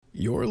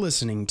You're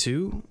listening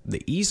to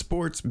the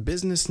Esports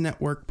Business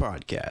Network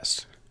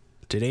podcast.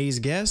 Today's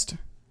guest,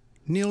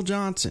 Neil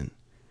Johnson,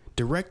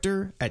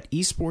 Director at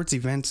Esports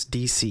Events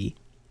DC.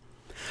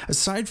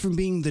 Aside from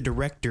being the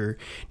director,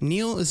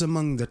 Neil is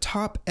among the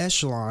top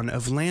echelon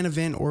of LAN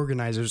event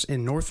organizers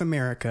in North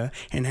America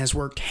and has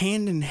worked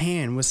hand in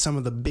hand with some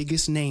of the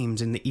biggest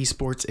names in the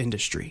esports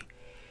industry.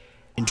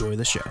 Enjoy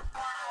the show.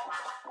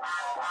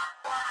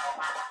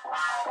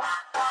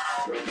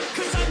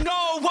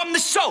 I'm the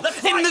show.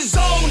 In the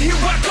zone, here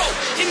I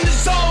go. In the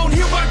zone,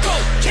 here I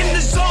go. In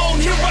the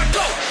zone, here I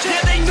go. Yeah,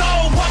 they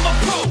know I'm a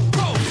pro.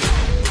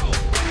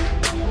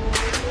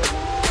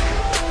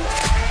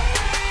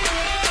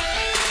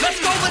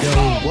 Let's go, let's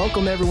go.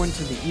 Welcome everyone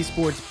to the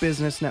Esports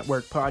Business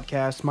Network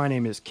podcast. My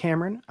name is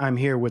Cameron. I'm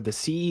here with the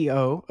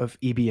CEO of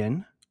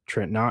EBN,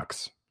 Trent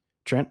Knox.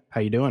 Trent, how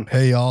you doing?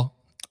 Hey, y'all.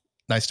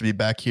 Nice to be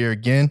back here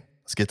again.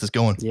 Let's get this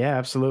going. Yeah,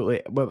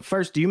 absolutely. But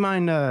first, do you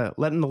mind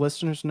letting the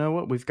listeners know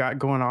what we've got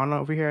going on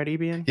over here at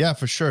EBN? Yeah,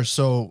 for sure.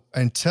 So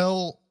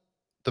until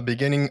the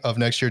beginning of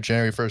next year,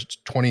 January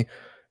 1st,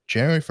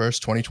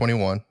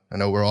 2021, I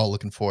know we're all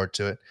looking forward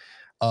to it.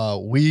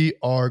 We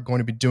are going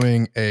to be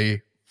doing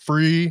a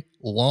free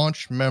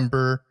launch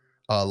member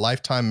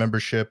lifetime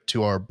membership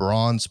to our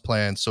bronze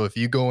plan. So if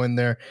you go in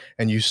there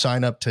and you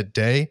sign up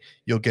today,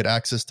 you'll get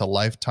access to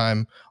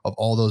lifetime of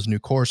all those new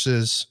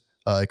courses,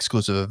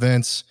 exclusive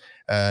events,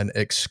 and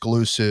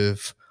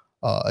exclusive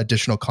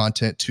additional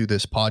content to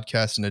this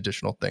podcast and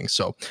additional things.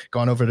 So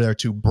go on over there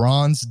to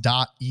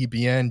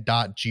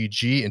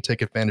bronze.ebn.gg and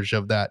take advantage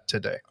of that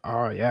today.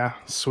 Oh, yeah.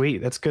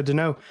 Sweet. That's good to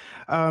know.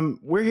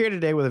 We're here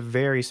today with a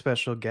very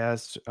special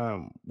guest.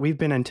 We've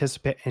been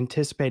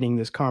anticipating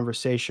this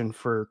conversation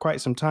for quite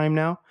some time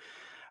now.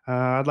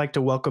 I'd like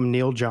to welcome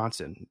Neil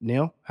Johnson.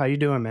 Neil, how you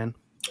doing, man?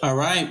 All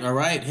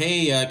right.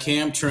 Hey,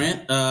 Cam,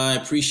 Trent, I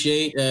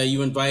appreciate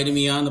you inviting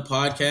me on the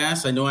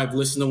podcast. I know I've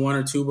listened to one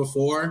or two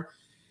before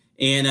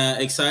and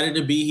excited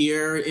to be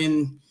here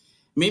and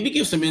maybe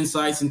give some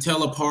insights and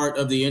tell a part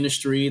of the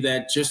industry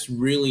that just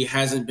really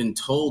hasn't been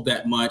told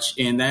that much.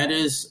 And that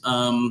is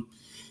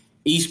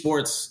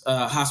esports,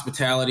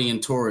 hospitality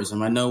and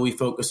tourism. I know we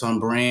focus on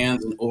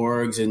brands and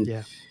orgs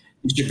and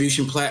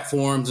distribution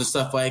platforms and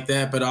stuff like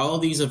that. But all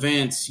of these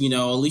events, you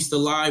know, at least the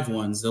live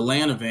ones, the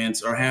LAN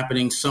events are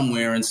happening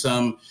somewhere in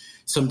some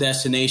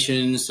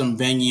destination, some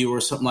venue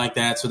or something like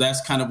that. So that's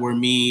kind of where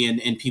me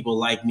and people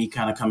like me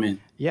kind of come in.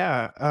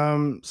 Yeah.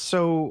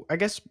 So I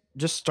guess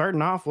just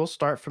starting off, we'll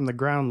start from the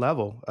ground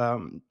level.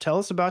 Tell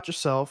us about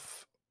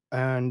yourself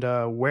and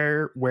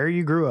where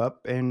you grew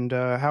up and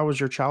how was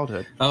your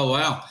childhood? Oh,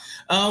 wow.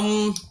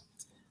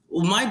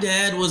 Well, my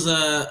dad was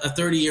a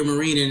 30-year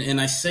Marine, and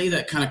I say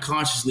that kind of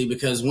consciously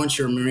because once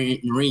you're a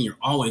Marine, you're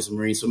always a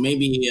Marine. So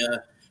maybe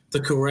the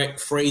correct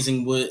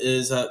phrasing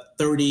is a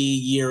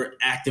 30-year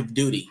active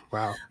duty.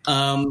 Wow.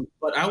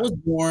 But I was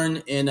born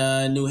in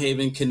New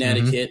Haven,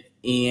 Connecticut,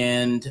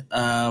 and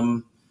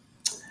my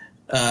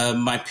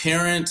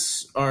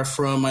parents are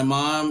from, my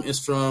mom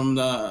is from,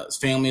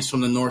 family is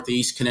from the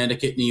Northeast,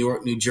 Connecticut, New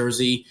York, New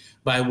Jersey,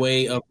 by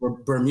way of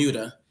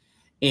Bermuda.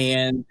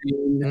 And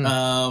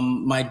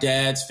my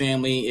dad's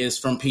family is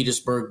from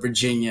Petersburg,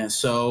 Virginia.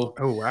 So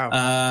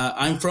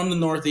I'm from the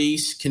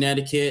Northeast,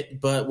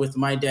 Connecticut, but with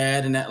my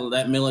dad and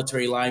that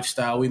military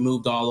lifestyle, we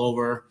moved all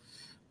over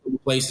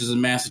places in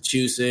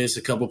Massachusetts,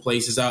 a couple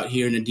places out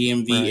here in the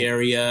DMV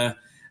area,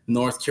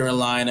 North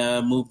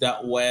Carolina, moved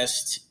out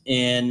west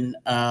in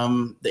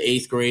the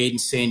 8th grade in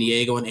San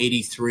Diego in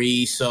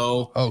 83.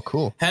 So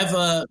cool. Have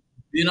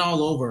been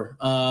all over,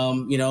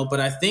 but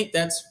I think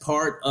that's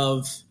part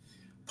of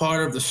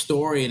the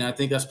story. And I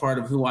think that's part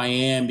of who I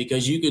am,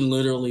 because you can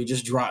literally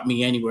just drop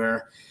me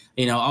anywhere.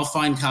 You know, I'll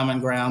find common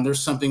ground.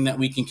 There's something that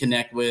we can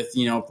connect with,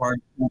 part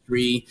of the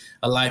country,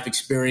 a life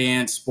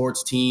experience,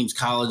 sports teams,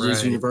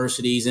 colleges,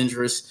 universities,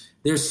 interests.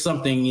 There's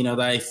something,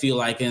 that I feel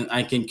like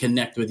I can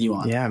connect with you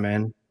on. Yeah,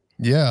 man.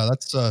 Yeah,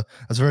 that's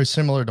very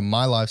similar to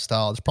my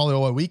lifestyle. It's probably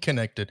why we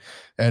connected.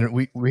 And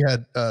we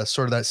had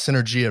sort of that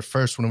synergy at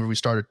first when we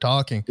started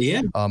talking.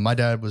 Yeah. My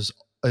dad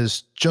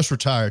is just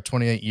retired,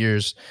 28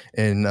 years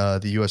in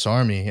the U.S.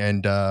 Army.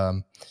 And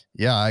I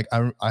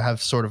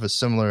have sort of a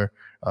similar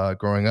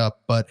growing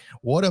up. But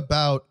what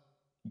about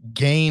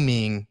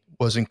gaming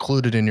was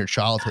included in your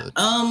childhood?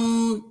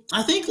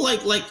 I think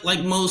like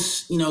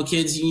most,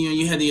 kids,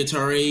 you had the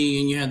Atari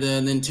and you had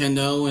the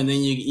Nintendo, and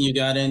then you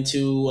got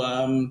into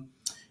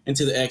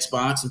the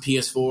Xbox and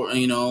PS4,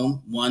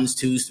 1s,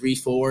 2s,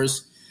 3s,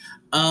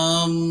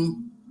 4s.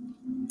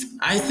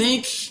 I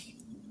think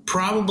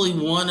probably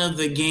one of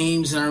the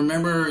games, and I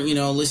remember,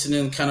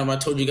 listening I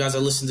told you guys I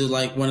listened to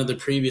like one of the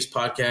previous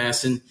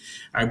podcasts, and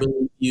I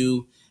believe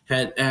you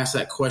had asked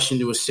that question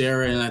to a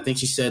Sarah, and I think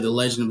she said The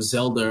Legend of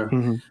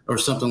Zelda or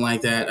something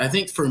like that. I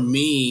think for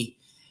me,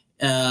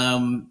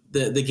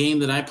 the game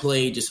that I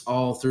played just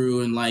all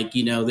through, and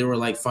there were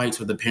like fights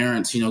with the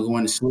parents,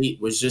 going to sleep,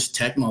 was just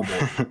Tech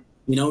Mobile.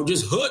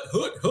 Just hoot.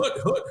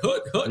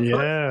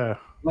 Yeah.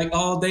 Like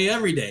all day,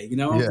 every day,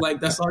 like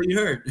that's all you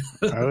heard.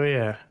 Oh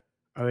yeah.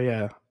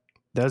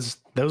 those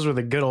were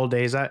the good old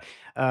days.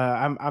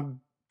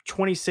 I'm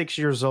 26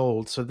 years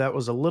old, so that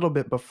was a little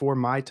bit before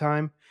my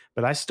time,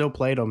 but I still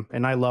played them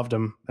and I loved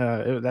them.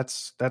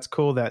 That's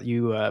cool that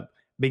you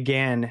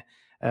began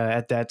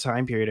at that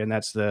time period, and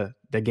that's the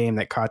game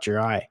that caught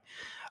your eye.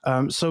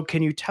 So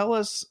can you tell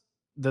us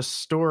the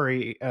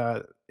story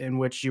in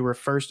which you were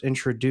first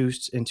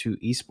introduced into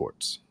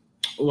esports?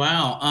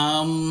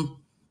 Wow.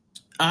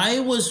 I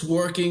was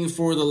working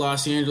for the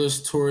Los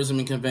Angeles Tourism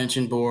and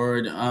Convention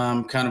Board,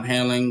 kind of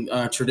handling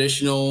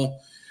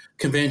traditional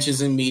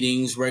conventions and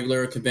meetings,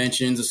 regular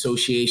conventions,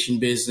 association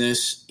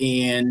business.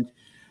 And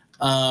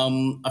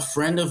a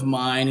friend of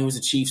mine who was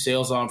a chief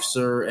sales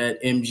officer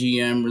at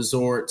MGM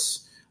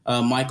Resorts,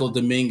 Michael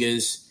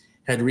Dominguez,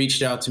 had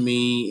reached out to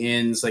me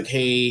and was like,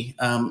 hey,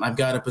 I've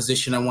got a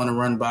position I want to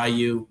run by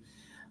you.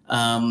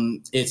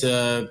 It's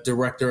a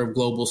director of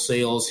global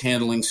sales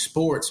handling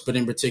sports, but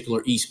in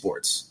particular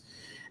esports.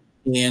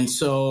 And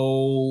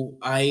so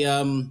I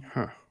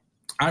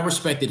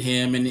respected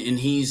him, and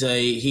he's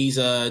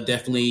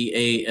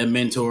definitely a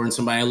mentor and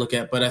somebody I look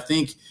at. But I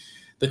think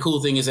the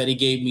cool thing is that he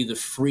gave me the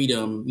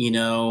freedom.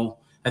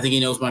 I think he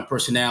knows my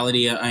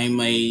personality.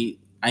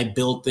 I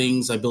build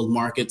things, I build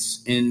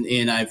markets,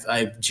 and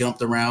I've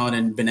jumped around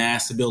and been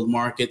asked to build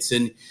markets,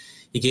 and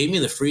he gave me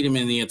the freedom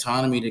and the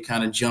autonomy to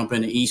kind of jump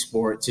into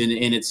esports. And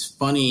it's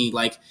funny,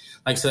 like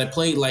I said, I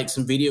played like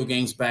some video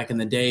games back in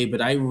the day, but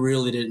I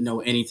really didn't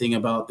know anything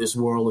about this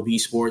world of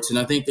esports. And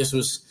I think this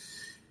was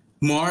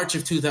March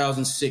of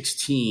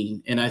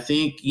 2016. And I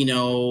think,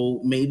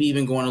 maybe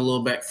even going a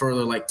little back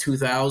further, like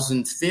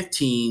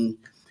 2015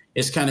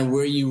 is kind of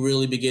where you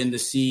really begin to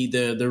see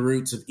the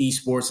roots of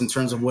esports in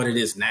terms of what it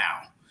is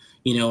now,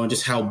 and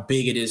just how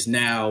big it is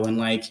now. And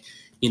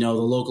the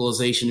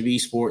localization of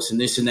esports and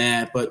this and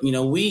that. But,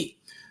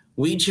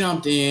 we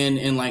jumped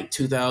in like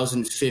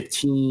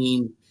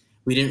 2015.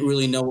 We didn't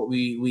really know what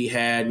we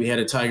had. We had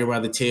a tiger by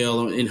the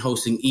tail in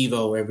hosting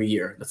Evo every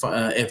year, the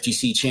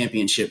FGC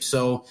championship.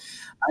 So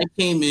I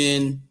came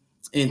in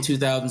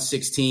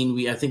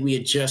 2016. I think we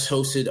had just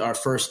hosted our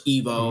first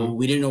Evo. Mm-hmm.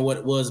 We didn't know what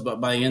it was,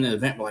 but by the end of the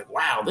event, we're like,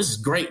 wow, this is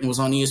great. And it was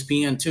on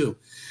ESPN too.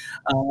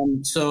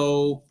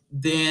 So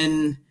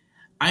then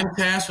I'm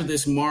tasked with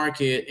this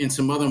market and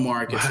some other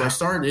markets. Wow. So I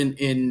started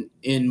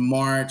in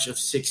March of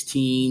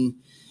 16,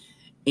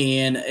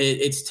 and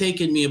it's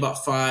taken me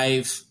about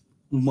 5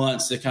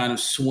 months to kind of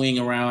swing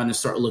around and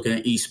start looking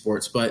at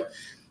esports. But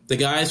the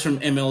guys from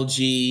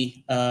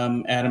MLG,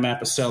 Adam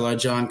Apicella,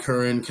 John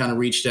Curran, kind of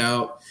reached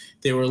out.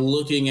 They were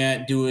looking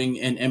at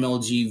doing an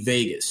MLG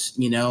Vegas,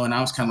 and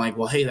I was kind of like,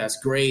 well, hey, that's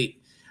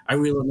great. I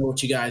really don't know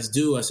what you guys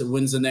do. I said,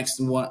 when's the next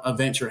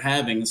event you're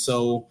having?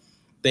 So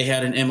they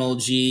had an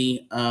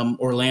MLG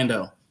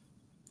Orlando.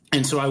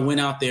 And so I went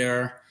out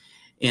there,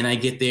 and I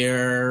get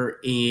there,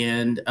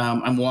 and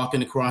I'm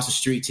walking across the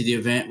street to the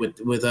event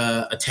with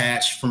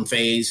Attach from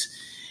FaZe,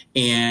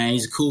 and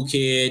he's a cool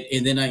kid.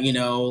 And then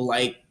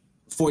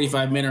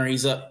 45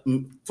 minutes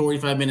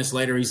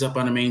later, he's up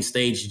on the main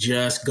stage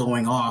just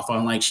going off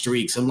on like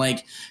streaks. I'm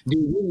like, dude,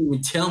 you didn't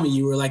even tell me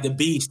you were like a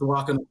beast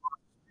walking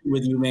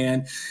with you,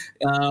 man.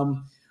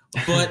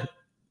 But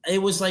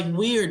it was like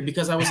weird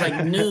because I was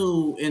like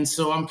new, and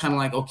so I'm kind of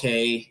like,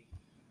 okay,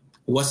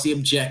 what's the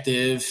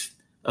objective?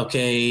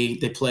 Okay,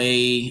 they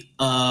play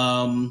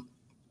X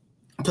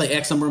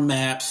number of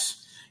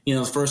maps.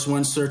 The first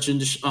one's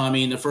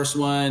the first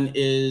one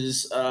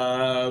is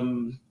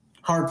Hardpoint.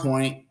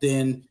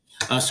 Then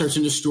Search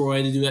and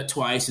Destroy. They do that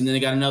twice, and then they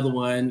got another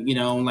one.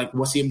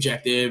 What's the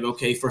objective?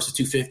 Okay, first to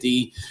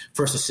 250,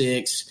 first to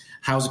 6.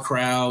 How's the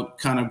crowd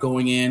kind of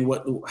going in?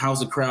 How's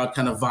the crowd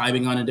kind of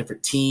vibing on the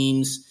different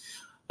teams?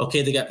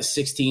 Okay, they got the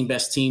 16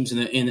 best teams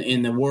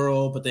in the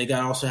world, but they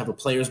also have a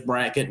players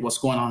bracket. What's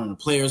going on in the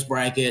players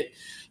bracket?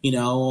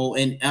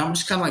 And I'm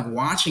just kind of like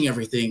watching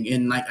everything.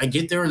 And like I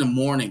get there in the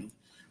morning,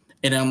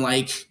 and I'm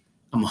like,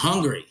 I'm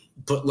hungry,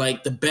 but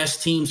like the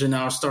best teams are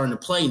now starting to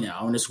play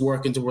now, and it's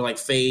working to where like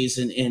FaZe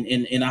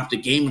and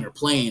Optic Gaming are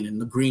playing,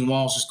 and the green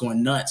wall's just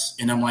going nuts.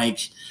 And I'm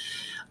like,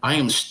 I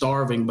am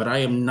starving, but I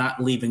am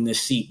not leaving this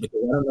seat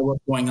because I don't know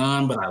what's going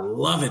on, but I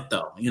love it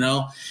though, And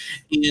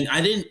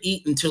I didn't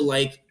eat until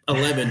like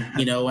 11,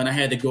 and I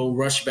had to go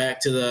rush back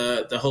to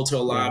the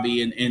hotel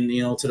lobby and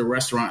to the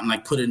restaurant and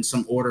like put in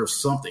some order of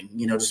something,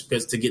 just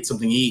because to get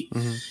something to eat.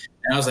 Mm-hmm.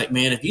 And I was like,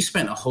 man, if you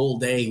spent a whole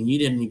day and you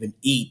didn't even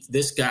eat,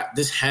 this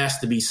has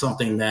to be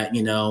something that,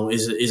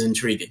 is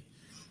intriguing.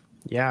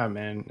 Yeah,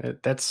 man,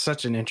 that's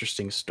such an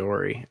interesting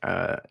story.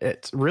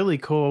 It's really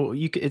cool.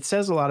 It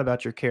says a lot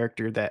about your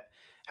character, that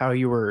how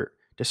you were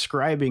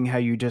describing how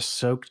you just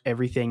soaked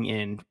everything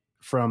in,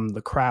 from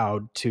the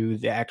crowd to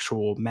the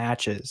actual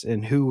matches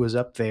and who was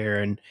up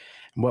there and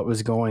what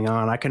was going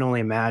on. I can only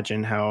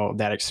imagine how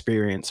that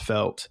experience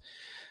felt.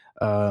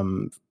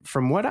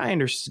 From what I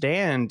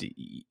understand,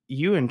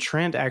 you and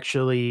Trent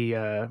actually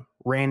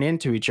ran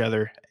into each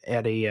other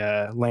at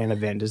a LAN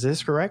event. Is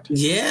this correct?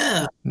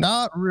 Yeah.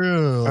 Not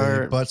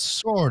really, but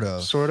sort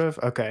of. Sort of?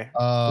 Okay.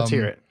 Let's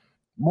hear it.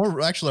 Our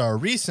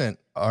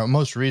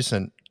most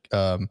recent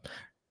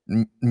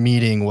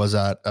meeting was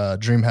at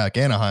DreamHack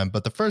Anaheim,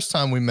 but the first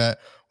time we met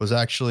was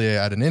actually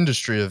at an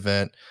industry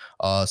event,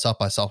 South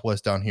by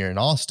Southwest down here in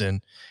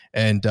Austin.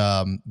 And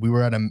we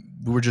were at a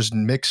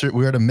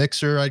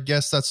mixer, I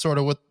guess that's sort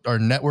of what our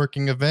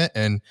networking event,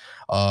 and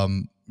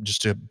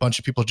just a bunch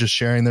of people just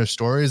sharing their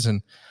stories.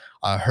 And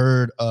I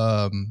heard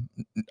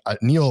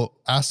Neil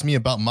asked me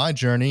about my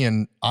journey,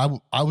 and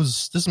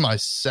this is my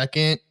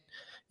second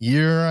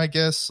year, I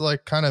guess,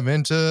 like kind of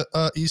into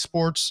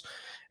esports.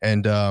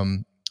 And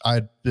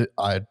I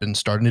had been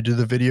starting to do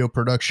the video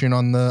production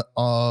on the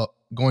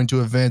going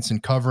to events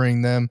and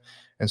covering them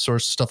and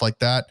sort of stuff like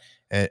that.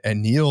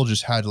 And Neil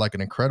just had like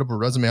an incredible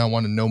resume. I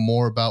wanted to know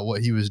more about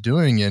what he was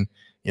doing. And,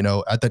 you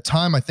know, at the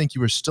time, I think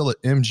you were still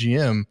at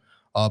MGM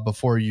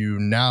before you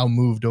now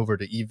moved over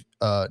to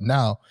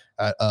now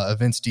at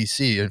Events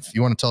DC. If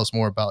you want to tell us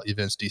more about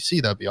Events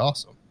DC, that'd be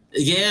awesome.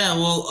 Yeah,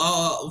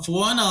 well, for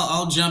one,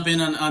 I'll jump in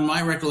on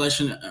my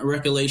recollection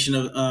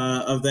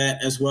of that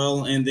as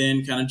well, and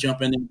then kind of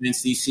jump into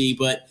Events DC.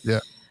 But yeah.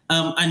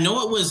 I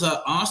know it was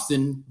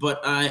Austin,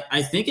 but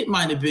I think it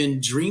might have been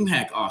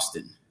DreamHack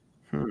Austin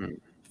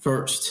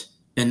first,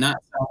 and not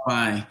South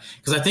by,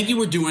 because I think you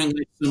were doing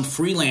like some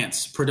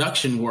freelance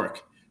production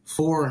work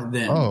for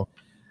them. Oh,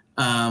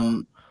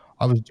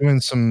 I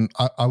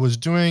was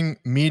doing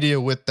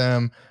media with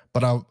them,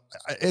 but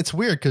it's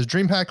weird because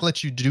DreamHack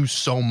lets you do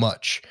so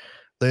much.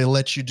 They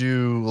let you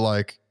do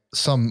like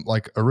some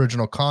like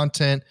original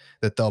content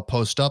that they'll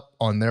post up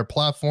on their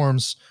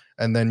platforms,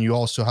 and then you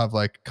also have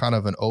like kind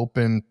of an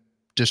open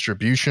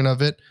distribution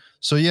of it.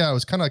 So yeah, it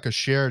was kind of like a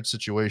shared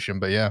situation,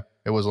 but yeah,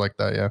 it was like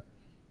that. Yeah.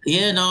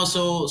 Yeah, no.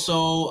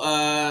 So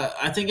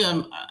I think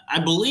I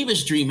believe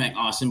it's DreamHack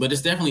Austin, but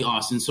it's definitely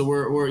Austin. So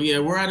we're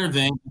at an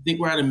event. I think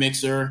we're at a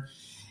mixer,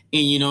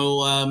 and you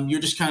know, you're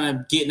just kind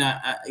of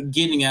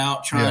getting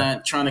out,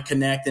 trying to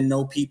connect and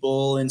know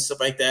people and stuff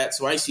like that.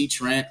 So I see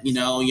Trent, you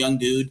know, young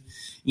dude,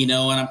 you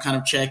know, and I'm kind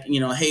of checking, you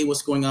know, hey,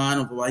 what's going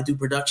on? Well, I do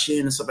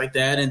production and stuff like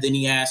that. And then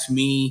he asked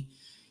me,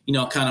 you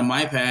know, kind of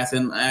my path.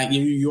 And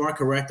you are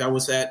correct. I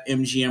was at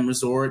MGM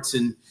Resorts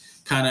and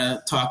kind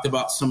of talked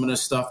about some of the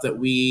stuff that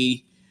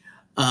we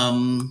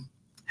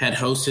had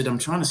hosted. I'm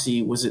trying to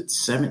see, was it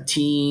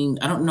 17?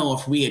 I don't know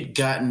if we had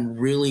gotten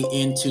really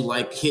into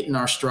like hitting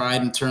our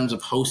stride in terms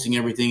of hosting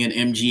everything at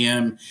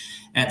MGM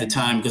at the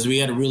time, because we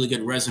had a really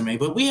good resume,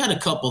 but we had a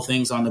couple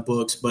things on the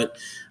books. But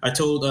I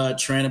told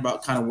Trent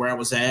about kind of where I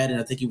was at,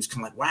 and I think he was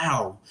kind of like,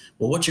 wow,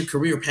 well, what's your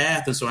career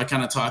path? And so I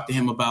kind of talked to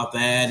him about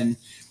that, and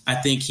I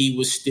think he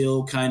was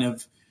still kind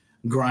of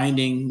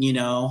grinding, you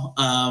know,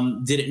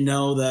 didn't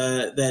know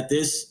that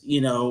this,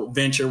 you know,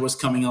 venture was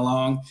coming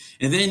along.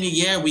 And then,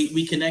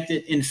 we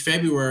connected in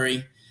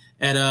February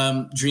at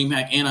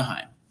DreamHack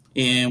Anaheim,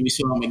 and we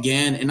saw him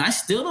again. And I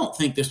still don't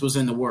think this was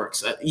in the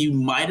works. You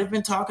might have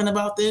been talking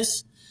about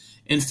this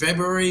in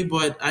February,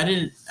 but I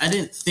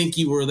didn't think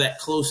you were that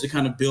close to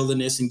kind of building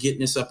this and getting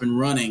this up and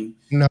running.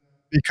 No,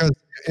 because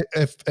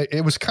if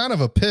it was kind of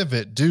a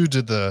pivot due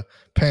to the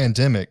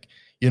pandemic.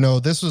 You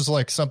know, this was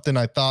like something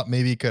I thought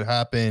maybe could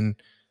happen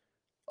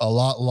a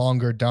lot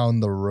longer down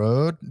the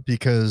road,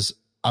 because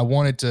I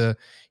wanted to,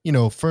 you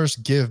know,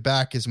 first give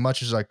back as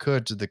much as I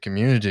could to the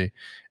community,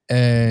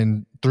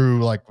 and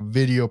through like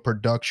video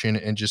production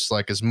and just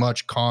like as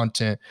much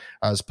content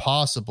as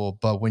possible.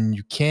 But when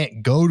you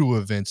can't go to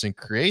events and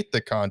create the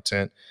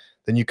content,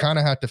 then you kind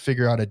of have to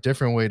figure out a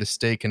different way to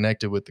stay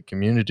connected with the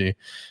community.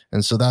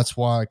 And so that's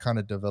why I kind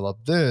of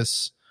developed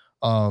this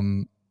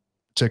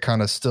to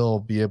kind of still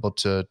be able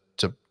to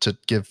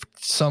give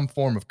some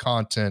form of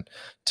content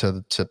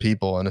to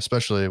people, and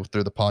especially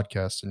through the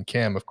podcast and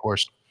Cam, of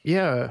course.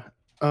 Yeah.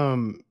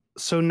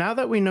 So now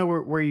that we know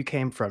where you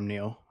came from,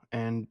 Neil,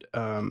 and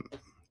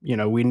you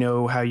know, we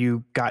know how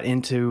you got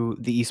into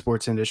the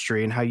esports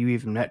industry and how you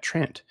even met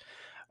Trent.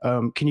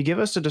 Can you give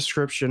us a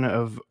description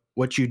of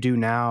what you do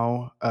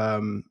now,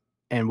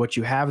 and what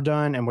you have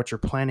done and what you're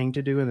planning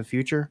to do in the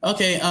future?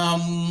 Okay.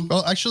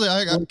 Well, actually,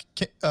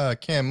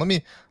 Cam, let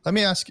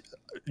me ask.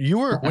 You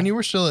were when you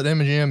were still at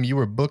MGM, you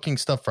were booking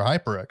stuff for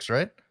HyperX,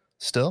 right?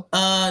 Still?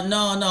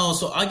 No.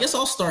 So I guess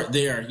I'll start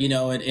there. You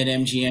know, at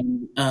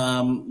MGM,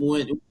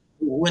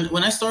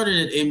 when I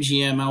started at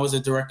MGM, I was a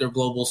director of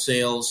global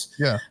sales.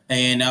 Yeah,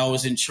 and I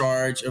was in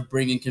charge of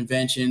bringing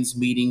conventions,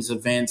 meetings,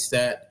 events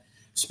that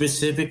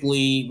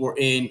specifically were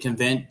in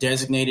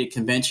designated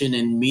convention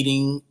and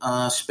meeting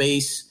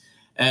space,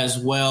 as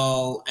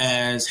well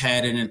as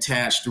had an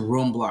attached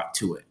room block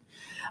to it.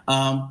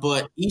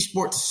 But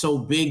esports is so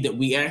big that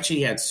we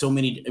actually had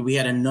we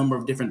had a number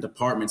of different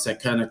departments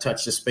that kind of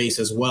touched the space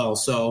as well.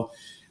 So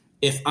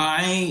if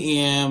I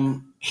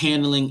am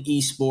handling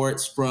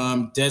esports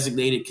from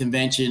designated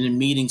convention and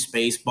meeting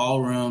space,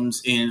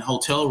 ballrooms and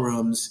hotel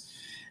rooms,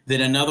 then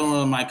another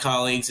one of my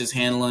colleagues is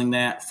handling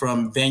that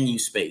from venue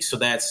space. So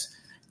that's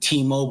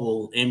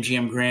T-Mobile,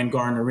 MGM Grand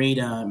Garden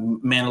Arena,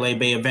 Mandalay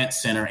Bay Event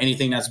Center,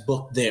 anything that's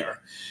booked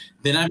there.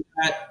 Then I've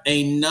got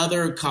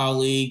another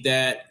colleague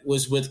that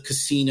was with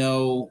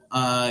casino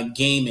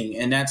gaming,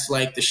 and that's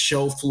like the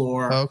show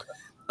floor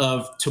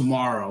of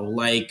tomorrow.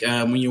 Like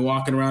when you're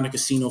walking around a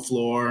casino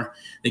floor,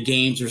 the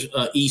games are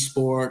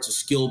esports or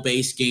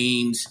skill-based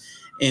games.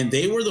 And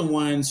they were the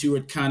ones who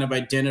had kind of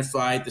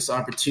identified this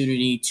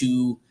opportunity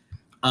to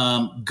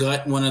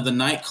gut one of the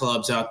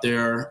nightclubs out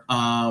there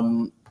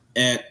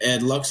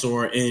at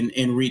Luxor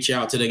and reach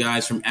out to the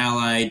guys from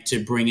Allied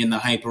to bring in the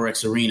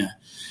HyperX Arena.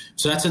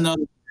 So that's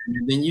another.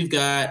 And then you've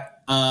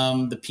got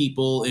the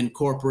people in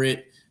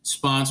corporate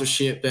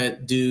sponsorship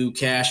that do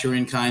cash or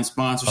in-kind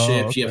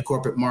sponsorships. Okay. You have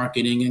corporate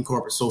marketing and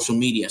corporate social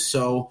media.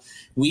 So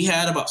we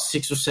had about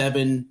 6 or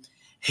 7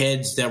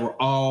 heads that were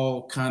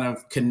all kind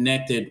of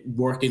connected,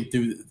 working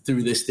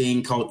through this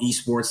thing called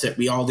esports that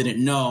we all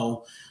didn't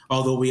know,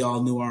 although we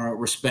all knew our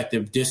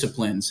respective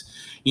disciplines.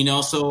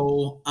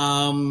 So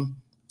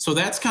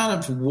that's kind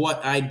of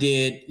what I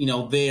did,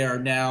 there.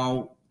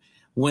 Now,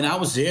 when I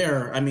was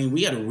there,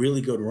 we had a really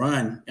good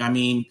run.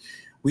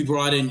 We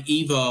brought in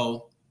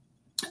Evo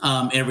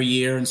every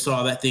year and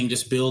saw that thing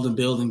just build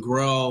and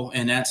grow.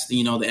 And that's,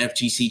 the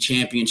FGC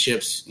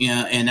championships.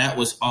 Yeah, and that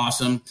was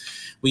awesome.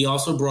 We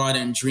also brought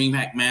in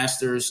DreamHack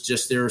Masters,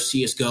 just their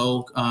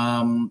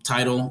CSGO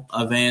title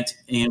event.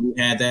 And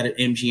we had that at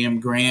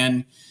MGM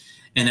Grand.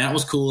 And that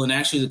was cool. And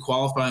actually the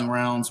qualifying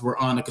rounds were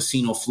on the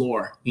casino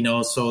floor,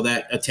 so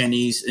that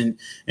attendees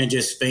and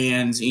just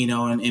fans,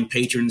 and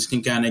patrons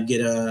can kind of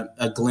get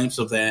a glimpse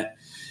of that.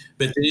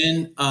 But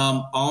then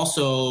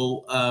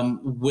also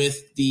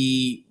with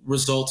the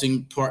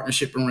resulting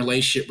partnership and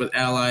relationship with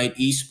Allied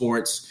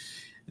Esports,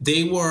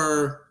 they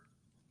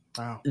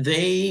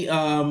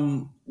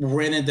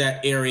rented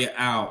that area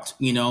out,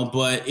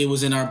 but it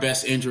was in our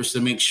best interest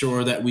to make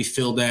sure that we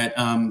filled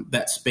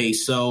that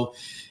space. So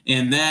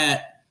in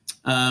that,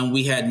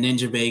 we had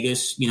Ninja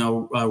Vegas,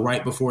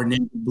 right before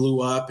Ninja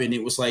blew up, and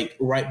it was like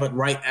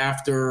right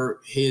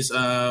after his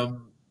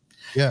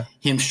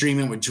him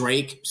streaming with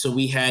Drake. So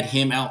we had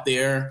him out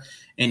there,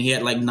 and he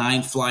had like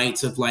 9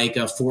 flights of like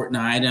a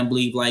Fortnite. I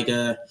believe like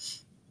a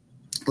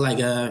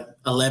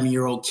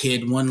 11-year-old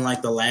kid won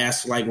like the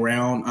last like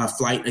round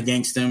flight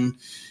against him.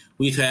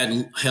 We've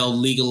held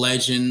League of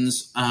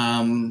Legends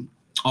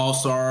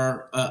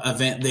All-Star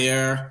event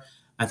there,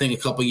 I think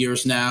a couple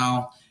years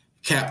now.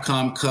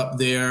 Capcom Cup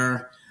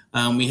there.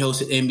 We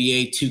hosted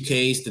NBA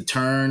 2K's The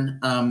Turn,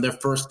 their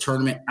first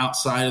tournament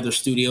outside of their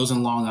studios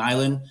in Long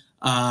Island,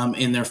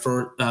 in their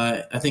first,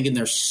 I think in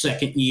their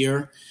second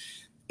year.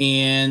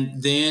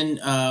 And then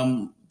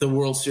the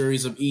World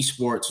Series of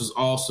Esports was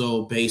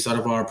also based out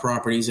of our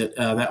properties at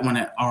that one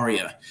at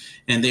Aria.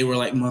 And they were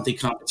like monthly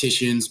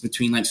competitions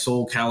between like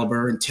Soul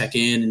Calibur and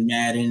Tekken and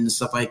Madden and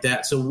stuff like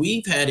that. So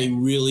we've had a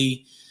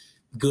really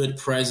good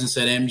presence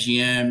at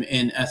MGM.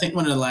 And I think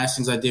one of the last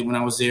things I did when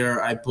I was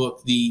there, I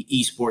booked the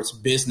Esports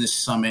Business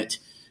Summit,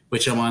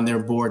 which I'm on their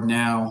board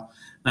now.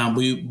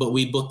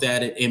 We booked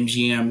that at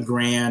MGM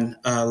Grand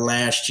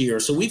last year.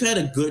 So we've had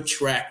a good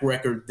track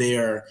record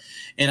there.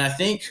 And I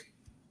think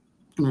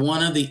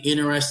one of the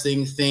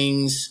interesting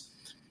things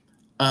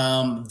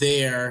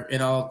there,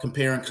 and I'll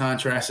compare and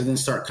contrast and then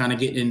start kind of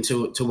getting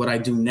into what I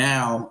do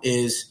now,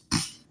 is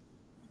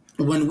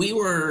when we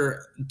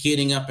were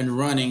getting up and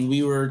running, we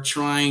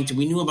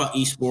knew about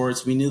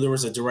esports. We knew there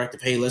was a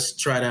directive, hey, let's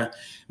try to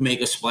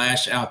make a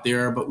splash out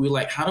there. But we were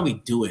like, how do we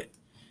do it?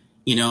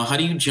 How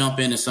do you jump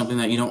into something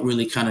that you don't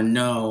really kind of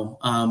know?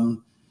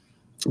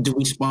 Do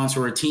we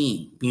sponsor a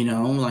team?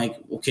 Like,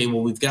 okay,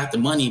 well, we've got the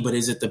money, but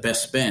is it the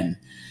best spend?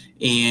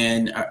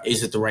 And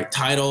is it the right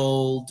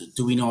title?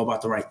 Do we know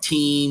about the right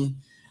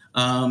team?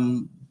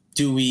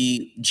 Do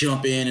we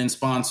jump in and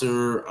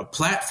sponsor a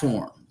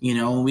platform?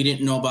 We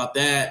didn't know about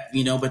that,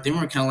 but then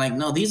we're kind of like,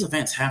 no, these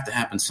events have to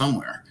happen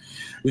somewhere.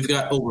 We've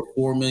got over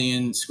 4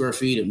 million square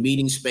feet of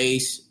meeting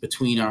space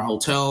between our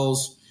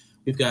hotels.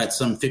 We've got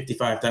some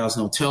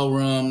 55,000 hotel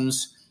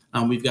rooms.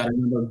 We've got a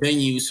number of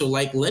venues. So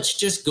let's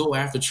just go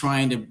after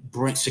trying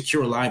to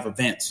secure live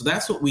events. So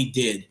that's what we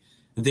did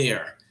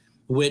there,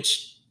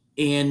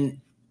 and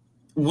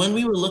when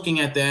we were looking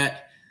at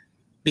that,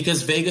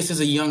 because Vegas is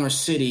a younger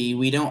city,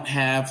 we don't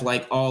have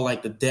all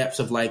the depths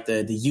of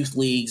the youth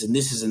leagues and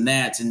this is and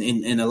that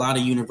and a lot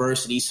of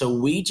universities. So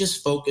we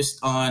just focused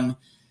on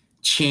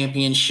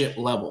championship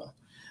level.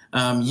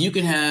 You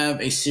can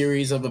have a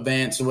series of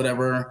events or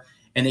whatever,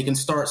 and they can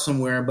start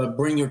somewhere, but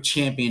bring your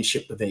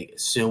championship to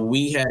Vegas. So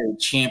we had a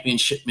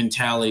championship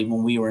mentality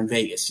when we were in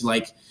Vegas.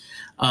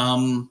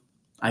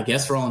 I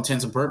guess for all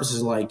intents and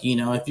purposes,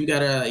 if you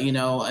got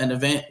an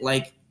event,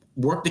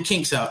 work the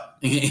kinks out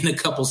in a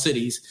couple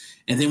cities.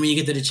 And then when you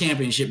get to the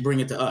championship,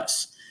 bring it to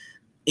us.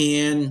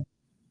 And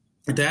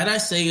that, I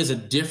say, is a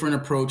different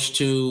approach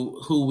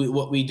to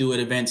what we do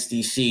at Events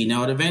DC.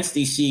 Now, at Events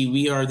DC,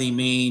 we are the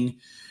main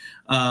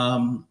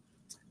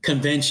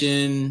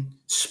convention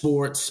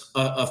sports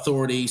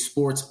authority,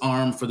 sports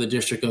arm for the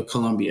District of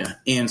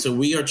Columbia. And so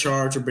we are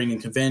charged with bringing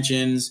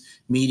conventions,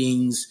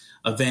 meetings,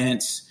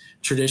 events,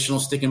 traditional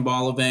stick and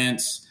ball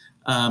events,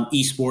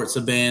 esports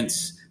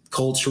events,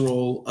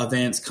 cultural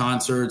events,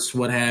 concerts,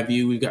 what have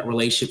you. We've got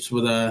relationships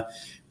with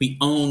we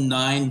own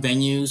 9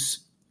 venues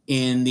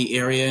in the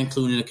area,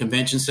 including a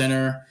convention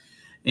center.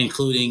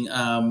 including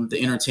the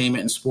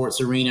entertainment and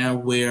sports arena,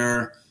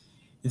 where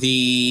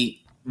the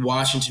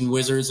Washington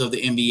Wizards of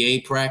the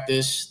NBA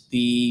practice,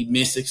 the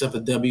Mystics of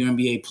the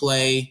WNBA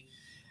play,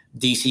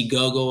 DC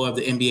Go-Go of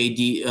the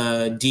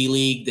NBA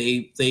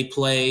D-League, they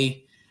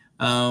play.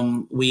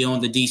 We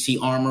own the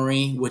DC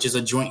Armory, which is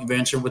a joint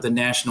venture with the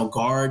National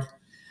Guard.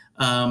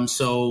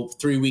 So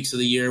 3 weeks of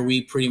the year,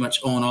 we pretty much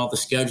own all the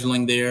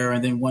scheduling there.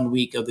 And then 1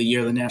 week of the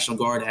year, the National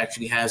Guard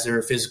actually has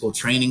their physical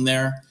training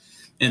there.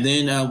 And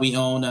then we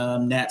own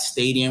Nat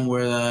Stadium,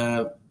 where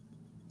the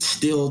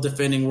still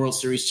defending World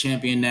Series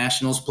champion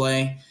Nationals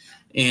play.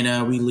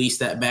 And we lease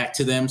that back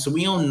to them. So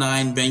we own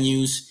 9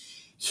 venues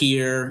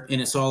here,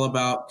 and it's all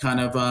about kind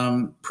of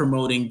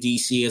promoting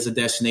DC as a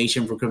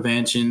destination for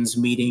conventions,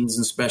 meetings,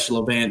 and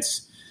special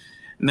events.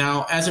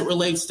 Now, as it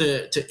relates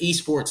to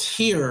esports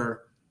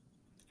here,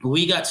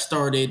 we got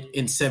started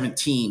in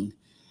 2017,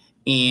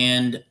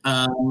 and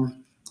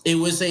it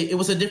was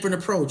a different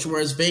approach.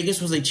 Whereas Vegas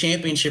was a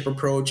championship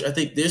approach, I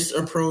think this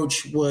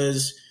approach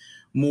was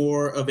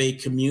more of a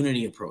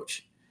community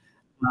approach.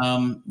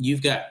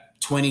 You've got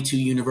 22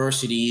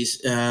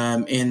 universities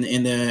in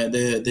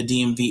the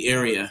DMV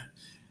area.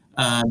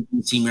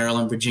 DC,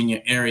 Maryland,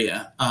 Virginia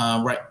area,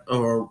 right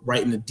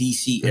in the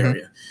DC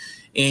area.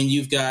 And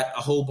you've got a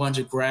whole bunch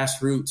of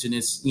grassroots, and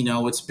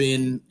it's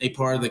been a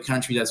part of the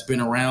country that's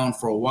been around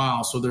for a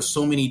while. So there's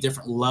so many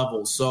different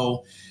levels.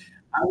 So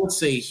I would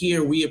say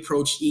here we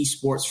approach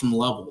esports from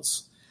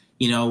levels.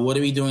 What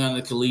are we doing on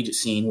the collegiate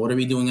scene? What are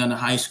we doing on the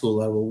high school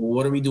level?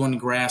 What are we doing in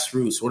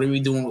grassroots? What are we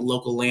doing with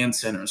local land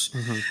centers?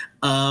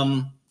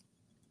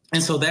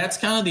 And so that's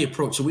kind of the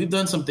approach. So we've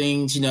done some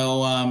things,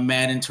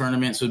 Madden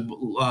tournaments with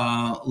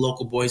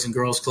local boys and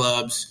girls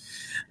clubs.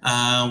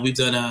 We've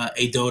done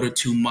a Dota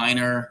 2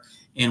 minor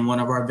in one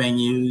of our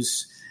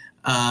venues.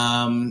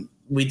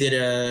 We did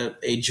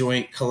a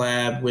joint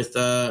collab with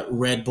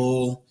Red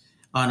Bull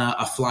on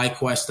a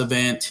FlyQuest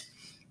event.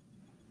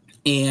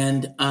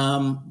 And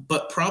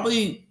but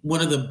probably one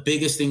of the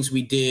biggest things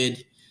we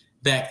did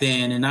back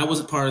then, and I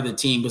wasn't part of the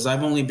team because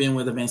I've only been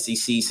with Events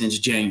DC since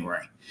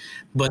January.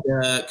 But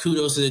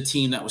kudos to the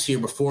team that was here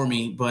before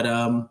me. But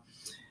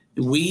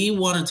we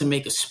wanted to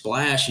make a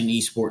splash in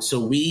esports. So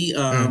we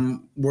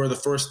were the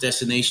first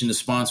destination to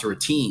sponsor a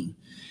team.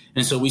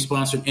 And so we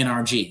sponsored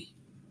NRG.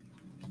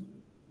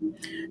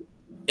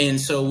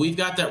 And so we've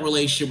got that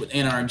relationship with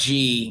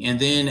NRG. And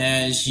then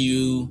as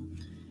you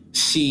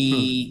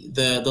see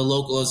the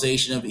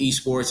localization of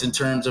esports in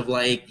terms of the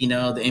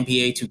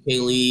NBA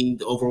 2K League,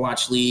 the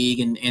Overwatch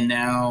League, and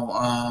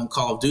now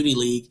Call of Duty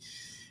League,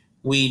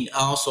 we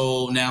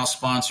also now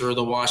sponsor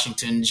the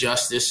Washington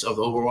Justice of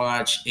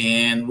Overwatch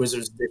and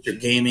Wizards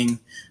District Gaming,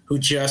 who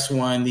just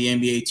won the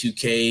NBA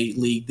 2K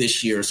League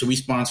this year. So we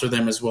sponsor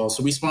them as well.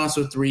 So we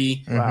sponsor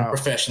 3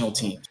 professional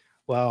teams.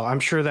 Well,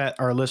 I'm sure that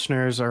our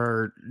listeners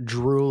are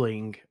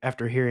drooling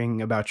after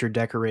hearing about your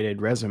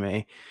decorated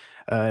resume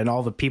and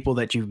all the people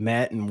that you've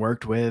met and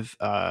worked with.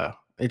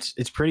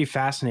 It's pretty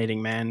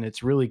fascinating, man.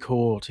 It's really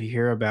cool to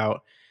hear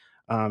about.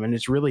 And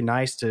it's really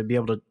nice to be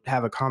able to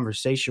have a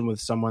conversation with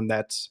someone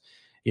that's,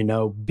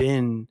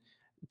 been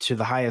to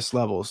the highest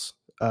levels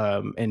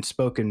and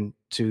spoken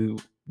to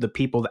the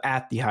people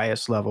at the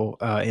highest level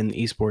in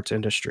the esports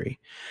industry.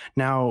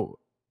 Now,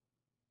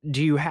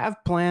 do you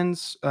have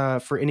plans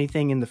for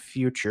anything in the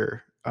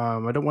future?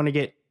 I don't want to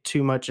get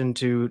too much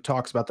into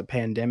talks about the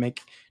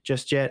pandemic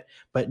just yet,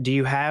 but do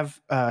you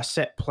have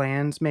set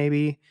plans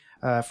maybe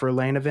for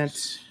LAN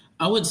events?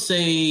 I would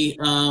say,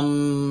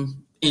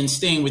 in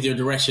staying with your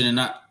direction and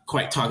not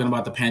quite talking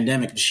about the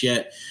pandemic just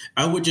yet,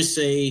 I would just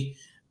say,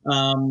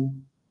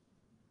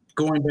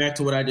 going back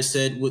to what I just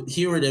said,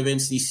 here at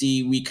Events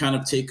DC, we kind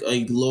of take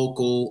a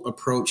local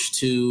approach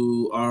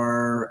to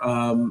our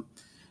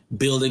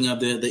building of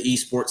the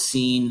esports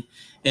scene.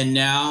 And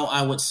now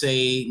I would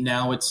say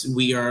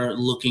we are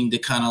looking to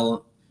kind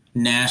of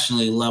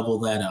nationally level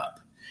that up.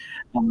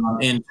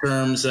 In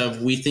terms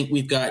of, we think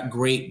we've got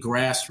great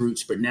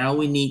grassroots, but now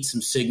we need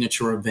some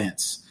signature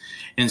events.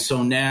 And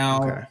so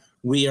now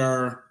we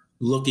are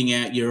looking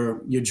at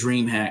your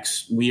dream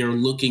hacks. We are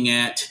looking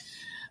at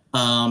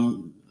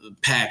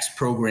PAX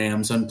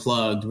programs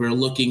unplugged. We're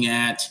looking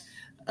at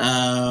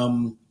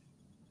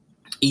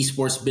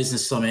esports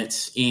business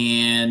summits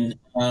and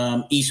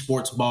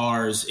esports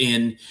bars.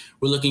 And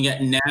we're looking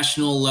at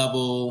national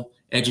level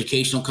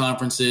educational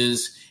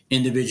conferences,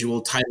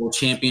 individual title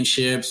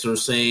championships, or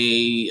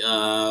say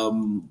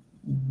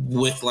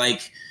with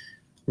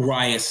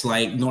riots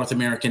like North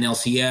American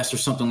LCS or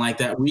something like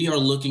that. We are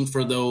looking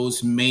for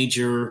those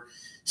major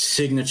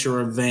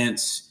signature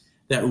events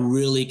that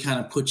really kind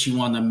of put you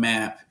on the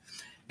map.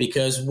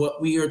 Because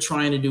what we are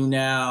trying to do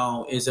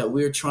now is that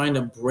we're trying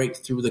to break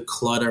through the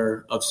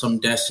clutter of some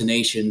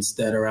destinations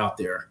that are out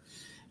there.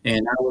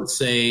 And I would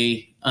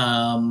say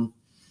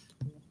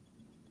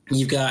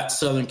you've got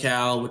Southern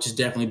Cal, which is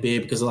definitely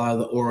big because a lot of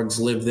the orgs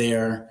live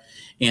there.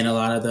 And a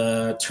lot of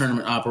the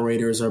tournament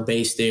operators are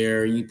based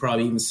there. You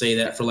probably even say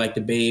that for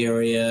the Bay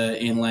Area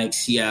and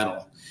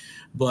Seattle.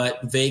 But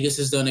Vegas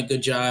has done a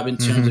good job in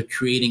terms of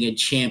creating a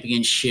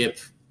championship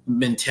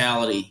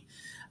mentality.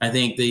 I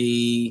think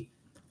the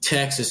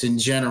Texas in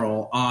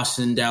general,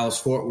 Austin, Dallas,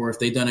 Fort Worth,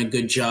 they've done a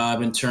good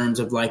job in terms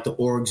of like the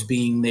orgs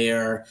being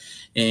there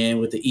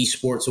and with the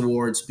esports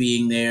awards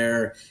being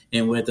there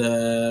and with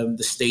the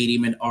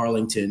stadium in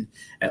Arlington.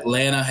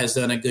 Atlanta has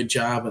done a good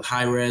job with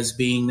High Res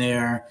being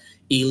there,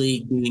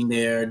 E-League being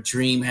there,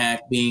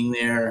 DreamHack being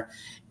there.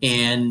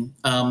 And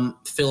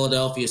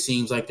Philadelphia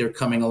seems like they're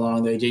coming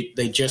along.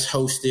 They just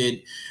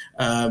hosted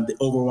the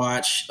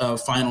Overwatch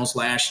finals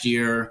last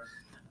year.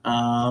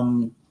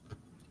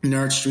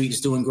 Nerd Street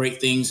is doing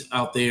great things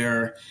out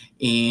there,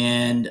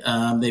 and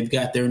they've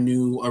got their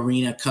new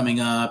arena coming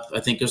up. I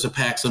think there's a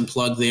PAX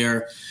Unplugged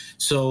there.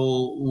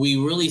 So we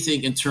really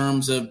think in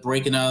terms of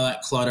breaking out of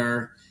that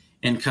clutter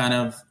and kind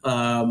of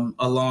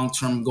a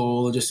long-term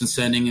goal, just in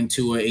sending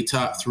into a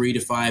top 3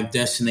 to 5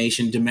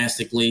 destination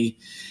domestically,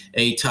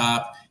 a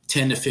top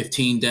 10 to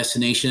 15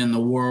 destination in the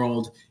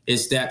world.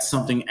 Is that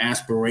something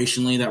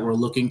aspirationally that we're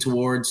looking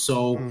towards?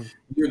 So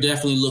you're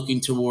definitely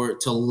looking to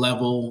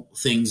level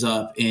things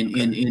up and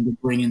to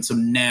bring in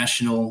some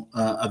national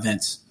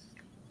events.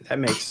 That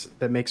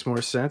makes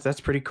more sense. That's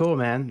pretty cool,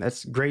 man.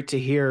 That's great to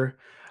hear.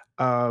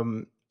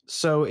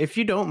 So if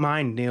you don't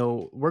mind,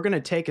 Neil, we're going to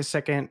take a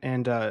second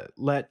and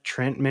let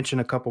Trent mention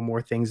a couple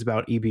more things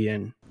about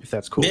EBN, if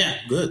that's cool. Yeah,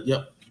 good.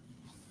 Yep.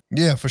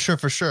 Yeah, for sure.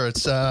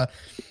 It's a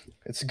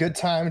good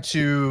time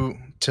to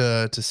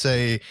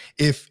say,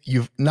 if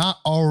you've not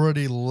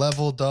already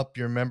leveled up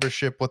your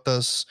membership with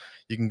us,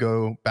 you can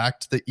go back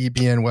to the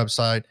EBN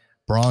website,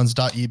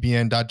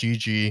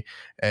 bronze.ebn.gg,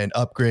 and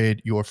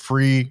upgrade your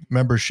free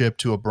membership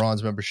to a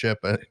bronze membership.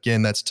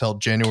 Again, that's till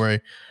January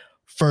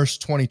 1st,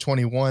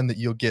 2021, that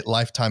you'll get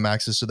lifetime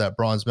access to that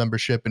bronze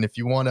membership. And if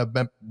you want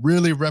to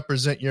really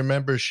represent your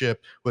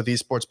membership with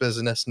Esports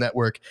Business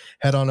Network,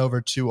 head on over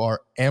to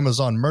our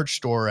Amazon merch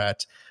store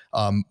at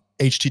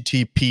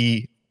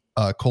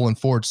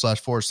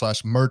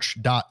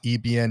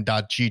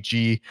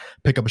http://merch.ebn.gg.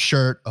 Pick up a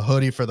shirt, a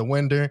hoodie for the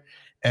winter.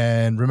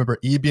 And remember,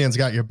 EBN's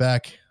got your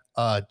back.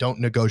 Don't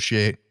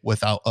negotiate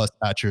without us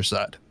at your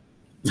side.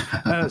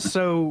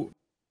 So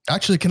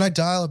actually, can I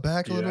dial it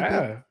back a little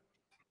bit?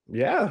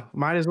 Yeah,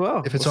 might as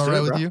well. If it's all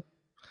right with you.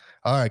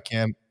 All right,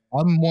 Cam.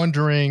 I'm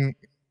wondering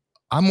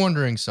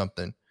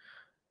something.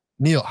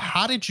 Neil,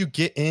 how did you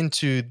get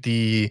into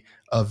the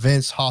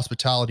events,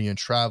 hospitality, and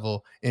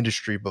travel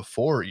industry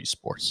before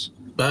esports?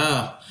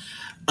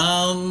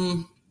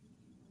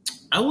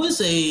 I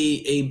was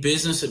a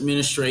business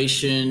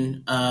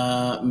administration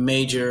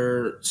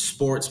major,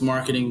 sports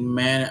marketing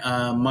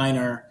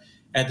minor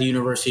at the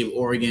University of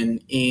Oregon.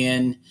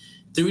 And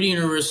through the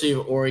University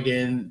of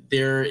Oregon,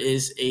 there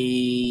is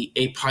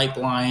a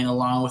pipeline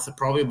along with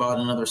probably about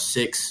another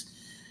 6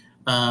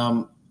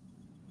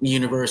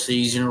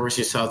 universities: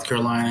 University of South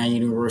Carolina,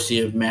 University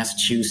of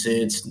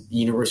Massachusetts,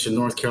 University of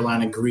North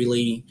Carolina,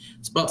 Greeley.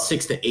 It's about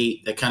 6 to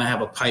 8 that kind of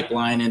have a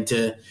pipeline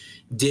into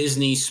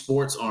Disney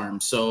sports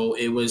arm. So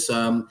it was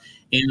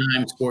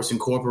Anaheim Sports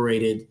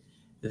Incorporated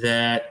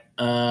that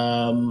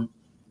owns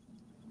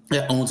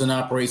and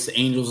operates the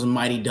Angels and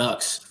Mighty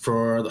Ducks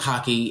for the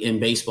hockey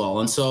and baseball.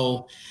 And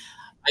so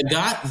I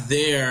got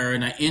there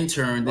and I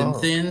interned, and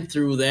then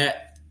through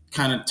that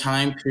kind of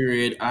time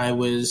period, I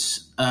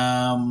was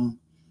in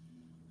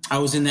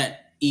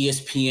that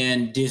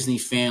ESPN Disney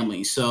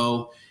family.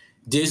 So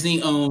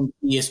Disney owned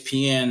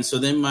ESPN. So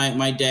then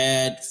my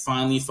dad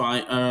finally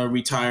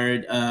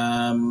retired,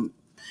 hung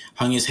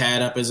his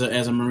hat up as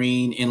a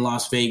Marine in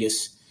Las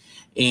Vegas.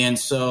 And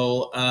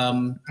so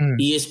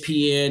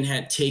ESPN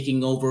had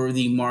taken over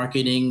the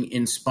marketing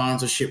and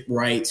sponsorship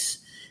rights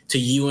to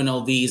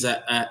UNLV's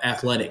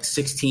athletics,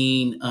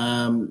 16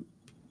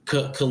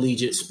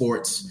 collegiate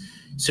sports.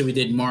 So we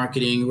did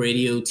marketing,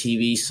 radio,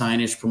 TV,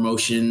 signage,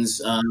 promotions,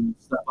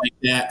 stuff like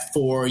that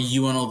for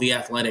UNLV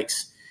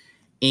athletics.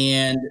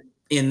 And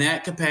in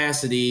that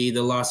capacity,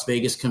 the Las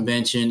Vegas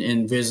Convention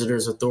and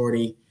Visitors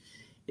Authority,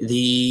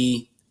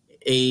 a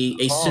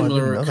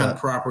similar kind of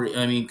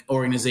property,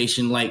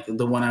 organization like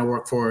the one I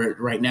work for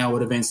right now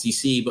with Events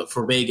DC, but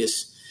for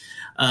Vegas,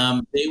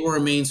 they were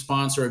a main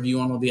sponsor of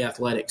UNLV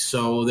athletics.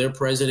 So their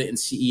president and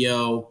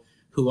CEO,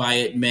 who I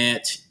had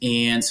met,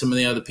 and some of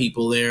the other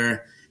people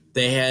there,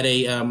 they had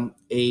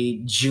a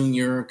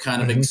junior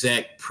kind of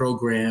exec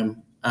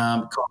program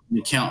called an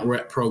account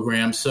rep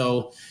program.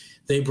 So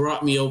they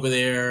brought me over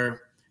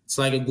there. It's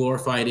like a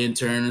glorified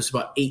intern. It's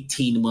about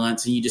 18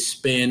 months, and you just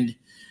spend,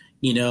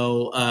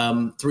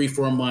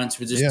 3-4 months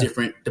with just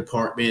different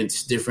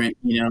departments, different,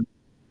 Yeah,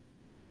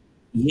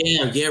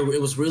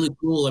 it was really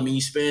cool. I mean,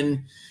 you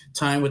spend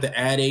time with the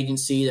ad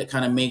agency that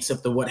kind of makes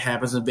up the what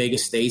happens in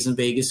Vegas stays in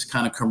Vegas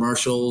kind of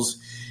commercials.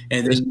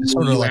 And then it's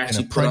sort of like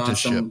actually an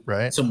apprenticeship,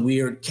 right? Some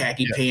weird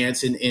khaki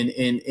pants and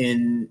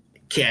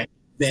khaki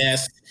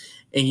vest,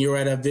 and you're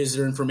at a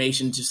visitor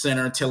information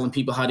center telling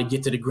people how to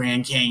get to the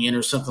Grand Canyon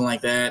or something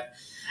like that.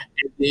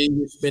 And then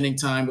you're spending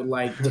time with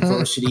like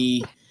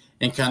diversity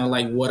and kind of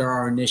like what are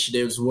our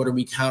initiatives?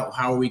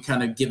 How are we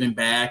kind of giving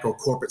back, or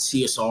corporate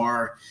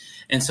CSR?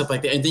 and stuff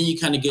like that. And then you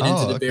kind of get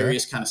into the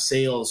various kind of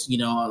sales, you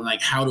know,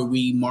 like how do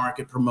we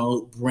market,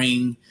 promote,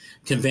 bring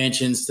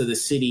conventions to the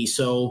city.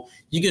 So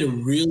you get a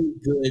really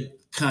good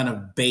kind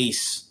of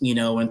base, you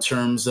know, in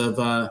terms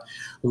of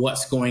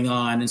what's going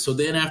on. And so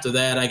then after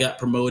that, I got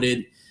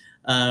promoted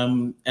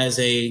as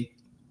a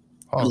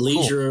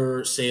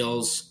leisure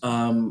sales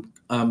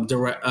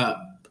direct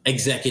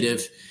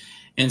executive.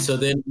 And so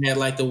then we had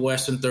like the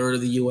Western third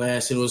of the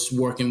U.S. It was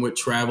working with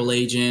travel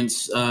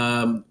agents,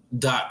 .coms,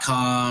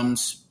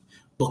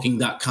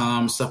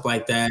 booking.com, stuff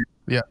like that.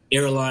 Yeah.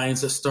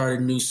 Airlines that started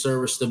a new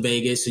service to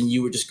Vegas, and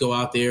you would just go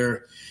out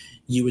there.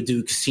 You would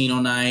do casino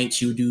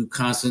nights. You would do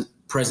constant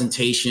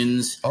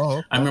presentations. Oh,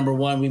 okay. I remember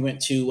one, we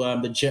went to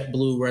the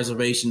JetBlue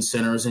reservation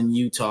centers in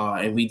Utah,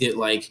 and we did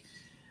like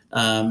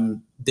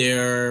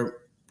their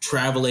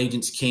travel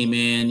agents came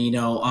in, you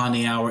know, on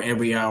the hour,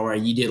 every hour.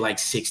 You did like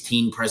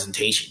 16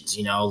 presentations,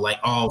 you know, like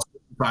all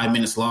 5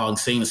 minutes long,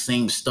 saying the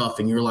same stuff.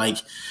 And you're like,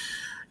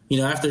 you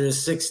know, after the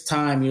sixth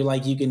time, you're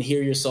like, you can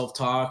hear yourself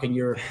talk and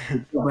you're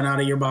coming out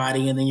of your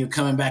body and then you're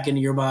coming back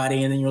into your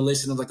body and then you're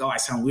listening like, oh, I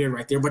sound weird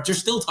right there, but you're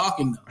still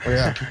talking though.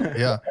 Yeah.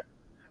 Yeah.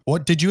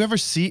 What did you ever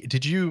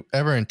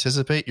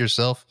anticipate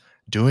yourself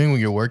doing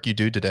your work you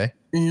do today?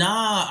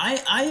 Nah,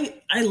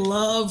 I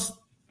love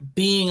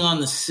being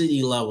on the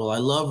city level. I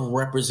love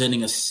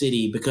representing a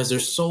city because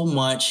there's so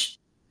much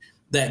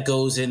that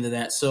goes into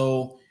that.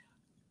 So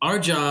our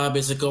job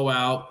is to go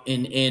out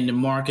and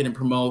market and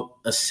promote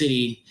a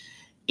city.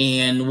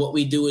 And what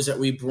we do is that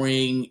we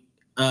bring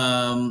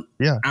out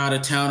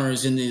of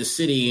towners into the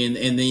city and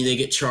then they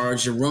get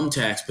charged a room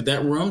tax. But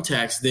that room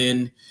tax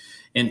then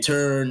in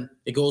turn,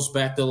 it goes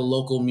back to the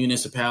local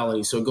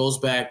municipality. So it goes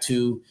back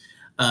to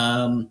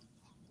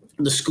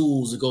the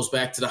schools, it goes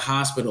back to the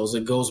hospitals,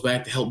 it goes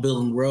back to help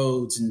building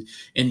roads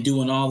and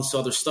doing all this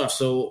other stuff.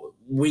 So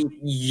when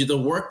the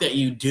work that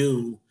you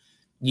do,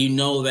 you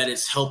know that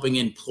it's helping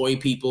employ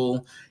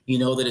people, you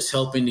know that it's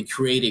helping to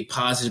create a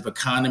positive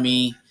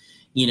economy,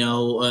 you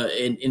know,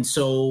 and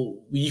so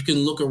you can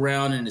look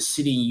around in the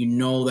city and you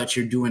know that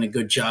you're doing a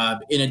good job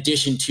in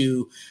addition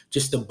to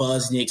just the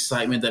buzz and the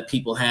excitement that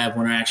people have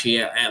when they're actually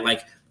at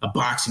like a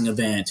boxing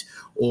event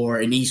or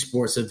an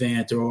esports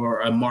event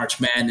or a March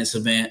Madness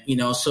event, you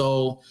know.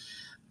 So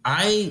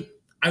I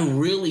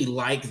really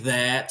like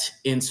that.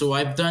 And so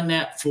I've done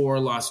that for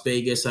Las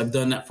Vegas. I've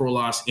done that for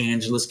Los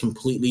Angeles,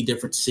 completely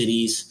different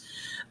cities.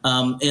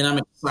 And I'm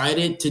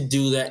excited to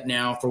do that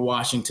now for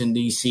Washington,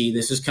 D.C.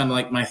 This is kind of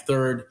like my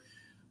third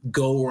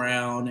go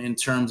around in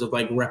terms of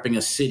like repping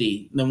a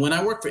city. Then when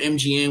I worked for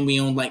MGM, we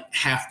owned like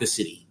half the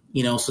city,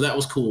 you know, so that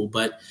was cool.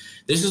 But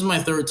this is my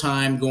third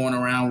time going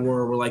around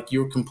where we're like,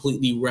 you're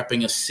completely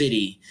repping a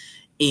city.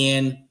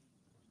 And,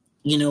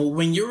 you know,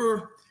 when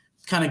you're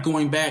kind of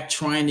going back,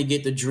 trying to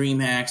get the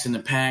Dream Hacks and the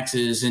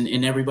Paxes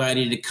and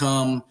everybody to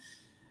come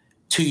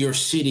to your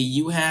city,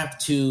 you have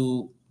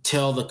to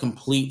tell the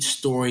complete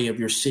story of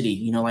your city,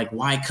 you know, like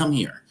why come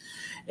here?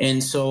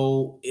 And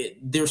so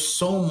there's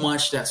so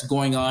much that's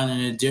going on in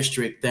a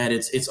district that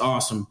it's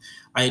awesome.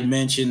 I had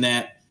mentioned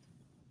that,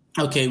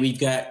 okay, we've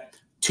got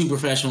 2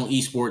 professional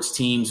esports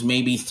teams,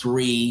 maybe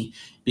 3,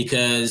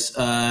 because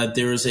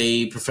there's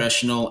a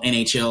professional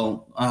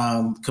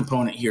NHL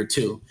component here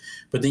too.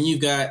 But then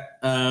you've got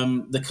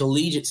the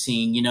collegiate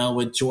scene, you know,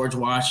 with George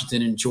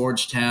Washington and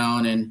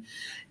Georgetown and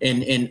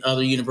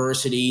other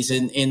universities.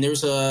 And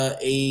there's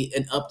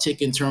an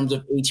uptick in terms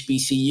of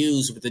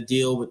HBCUs with the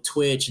deal with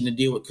Twitch and the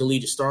deal with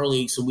Collegiate Star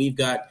League. So we've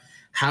got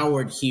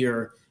Howard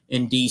here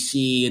in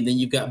DC, and then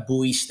you've got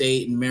Bowie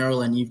State in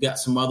Maryland. You've got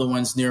some other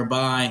ones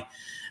nearby.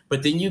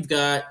 But then you've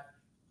got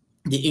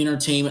the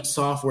Entertainment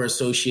Software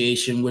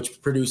Association,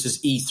 which produces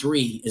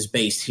E3, is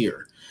based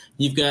here.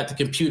 You've got the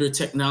Computer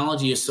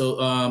Technology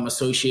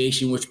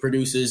Association, which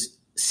produces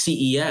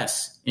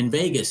CES in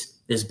Vegas,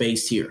 is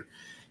based here.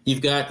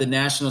 You've got the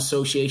National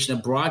Association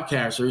of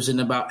Broadcasters, and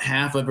about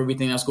half of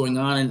everything that's going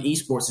on in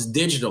esports is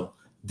digital.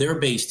 They're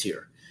based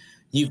here.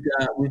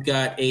 We've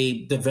got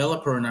a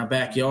developer in our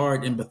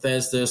backyard in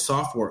Bethesda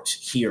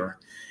Softworks here.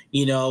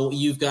 You know,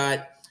 you've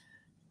got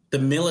the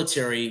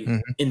military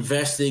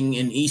investing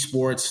in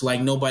esports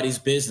like nobody's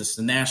business,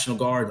 the National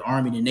Guard, the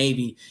Army, the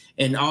Navy,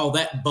 and all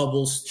that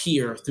bubbles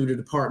here through the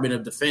Department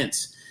of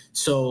Defense.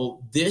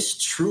 So this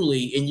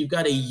truly, and you've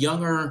got a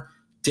younger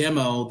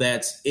demo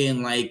that's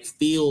in like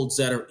fields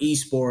that are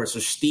esports or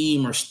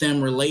STEAM or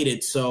STEM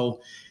related. So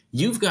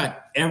you've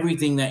got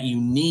everything that you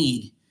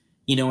need,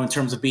 you know, in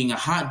terms of being a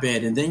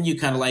hotbed. And then you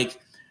kind of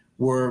like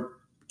were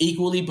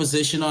equally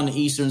positioned on the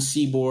Eastern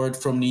Seaboard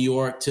from New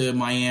York to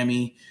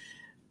Miami.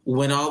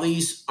 When all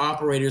these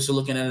operators are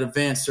looking at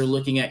events, they're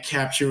looking at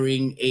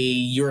capturing a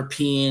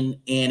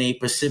European and a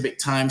Pacific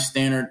time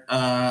standard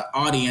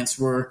audience.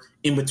 We're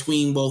in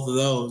between both of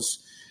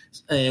those.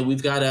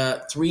 We've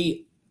got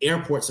 3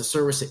 airports that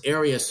service the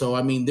area. So,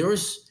 I mean,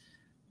 there's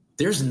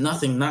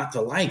nothing not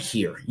to like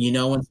here, you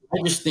know, and I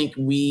just think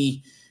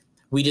we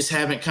just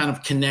haven't kind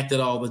of connected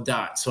all the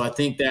dots. So I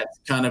think that's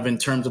kind of in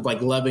terms of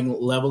like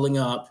leveling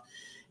up.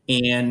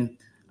 And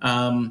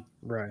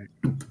Right.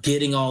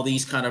 getting all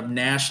these kind of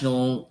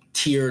national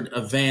tiered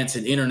events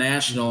and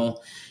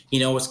international,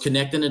 it's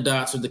connecting the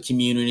dots with the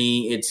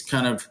community. It's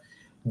kind of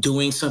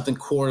doing something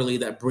quarterly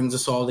that brings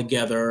us all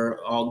together,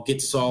 all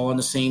gets us all on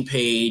the same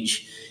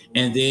page.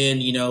 And then,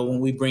 when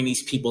we bring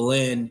these people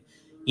in,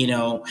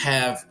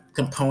 have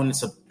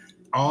components of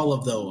all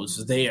of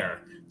those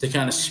there to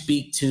kind of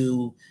speak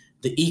to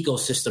the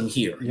ecosystem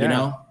here,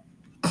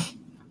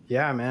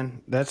 Yeah,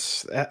 man.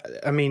 That's,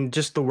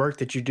 just the work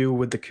that you do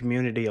with the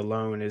community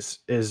alone is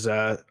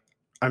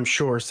I'm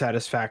sure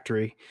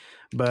satisfactory,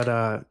 but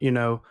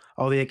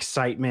all the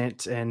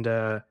excitement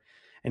and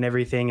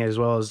everything, as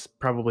well as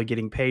probably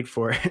getting paid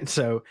for it.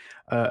 So,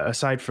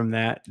 aside from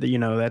that,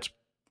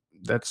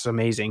 that's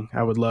amazing.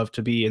 I would love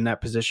to be in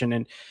that position.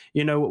 And,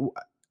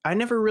 I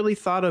never really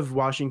thought of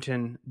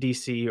Washington,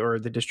 D.C. or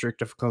the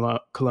District of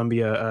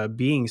Columbia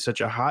being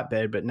such a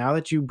hotbed. But now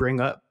that you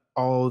bring up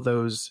all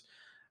those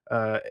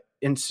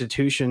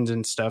institutions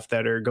and stuff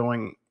that are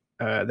going,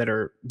 that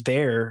are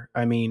there,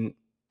 I mean,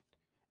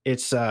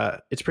 it's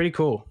pretty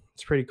cool.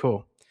 It's pretty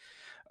cool.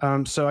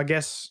 So I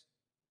guess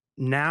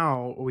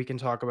now we can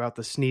talk about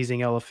the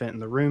sneezing elephant in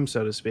the room,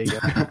 so to speak.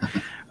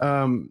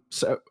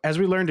 So as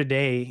we learned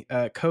today,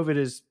 COVID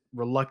is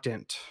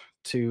reluctant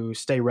to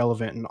stay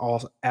relevant in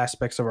all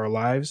aspects of our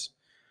lives.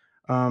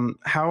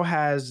 How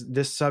has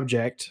this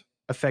subject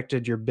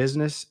affected your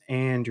business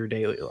and your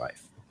daily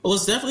life? Well,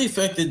 it's definitely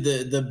affected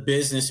the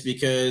business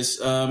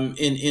because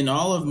in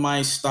all of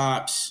my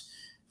stops,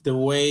 the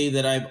way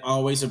that I've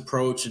always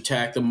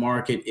attacked the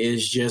market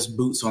is just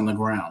boots on the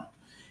ground.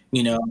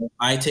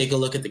 I take a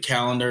look at the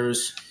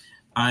calendars.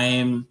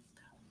 I'm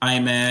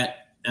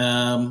at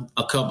a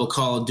couple of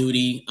Call of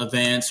Duty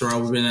events, or I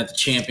would have been at the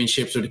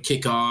championships or the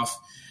kickoff.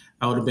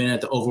 I would have been at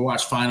the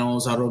Overwatch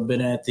finals. I would have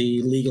been at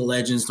the League of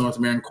Legends North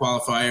American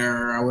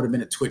qualifier. I would have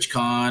been at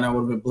TwitchCon. I would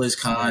have been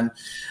BlizzCon.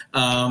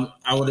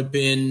 I would have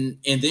been,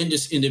 and then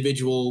just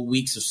individual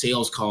weeks of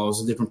sales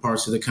calls in different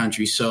parts of the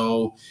country.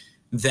 So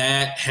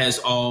that has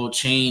all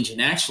changed.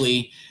 And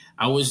actually,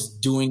 I was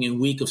doing a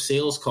week of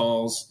sales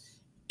calls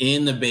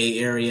in the Bay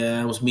Area.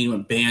 I was meeting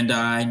with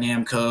Bandai,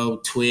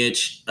 Namco,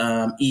 Twitch,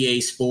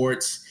 EA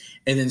Sports.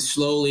 And then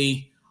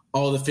slowly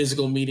all the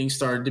physical meetings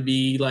started to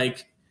be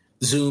like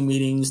Zoom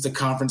meetings, to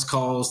conference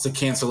calls, to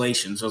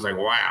cancellations. I was like,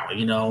 wow,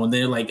 and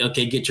they're like,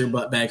 okay, get your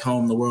butt back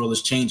home. The world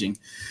is changing.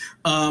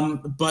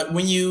 But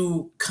when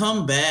you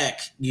come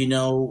back,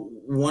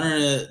 one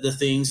of the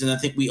things, and I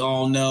think we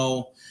all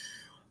know,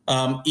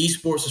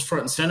 esports was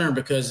front and center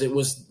because it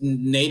was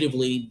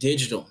natively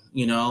digital,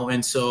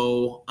 and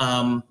so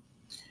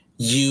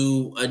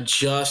you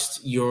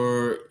adjust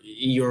your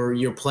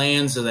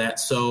plans to that.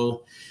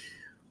 So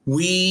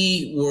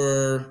we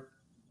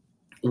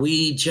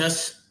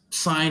just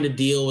signed a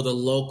deal with a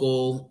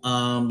local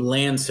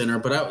land center,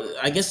 but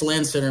I guess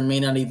land center may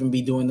not even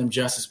be doing them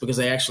justice because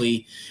they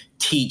actually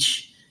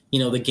teach,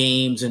 the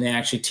games, and they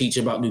actually teach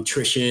about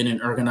nutrition and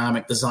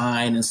ergonomic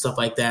design and stuff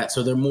like that.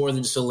 So they're more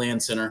than just a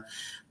land center,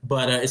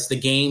 but it's the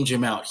game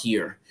gym out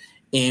here.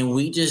 And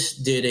we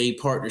just did a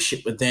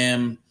partnership with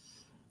them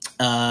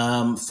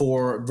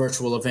for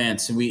virtual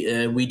events. And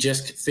we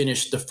just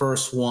finished the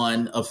first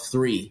one of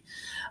 3.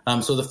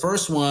 So the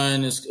first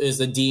one is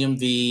the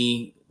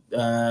DMV,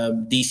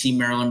 DC,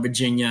 Maryland,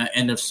 Virginia,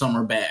 end of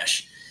summer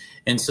bash.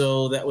 And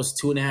so that was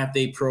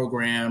 2.5-day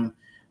program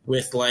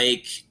with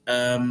about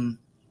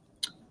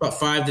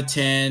 5 to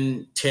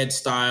 10 TED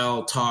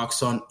style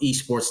talks on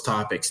esports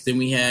topics. Then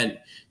we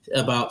had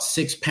about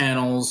 6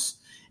 panels,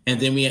 and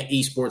then we had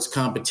esports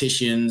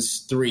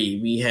competitions, 3.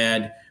 We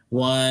had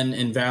 1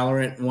 in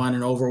Valorant, 1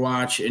 in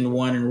Overwatch, and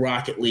 1 in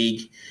Rocket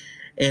League.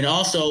 And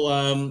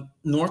also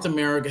North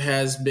America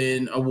has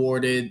been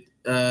awarded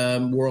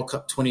World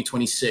Cup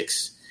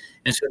 2026.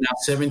 And so now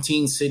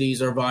 17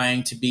 cities are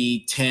vying to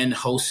be 10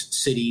 host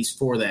cities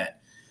for that.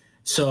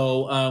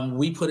 So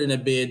we put in a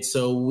bid.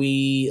 So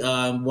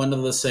one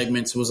of the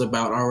segments was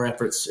about our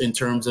efforts in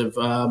terms of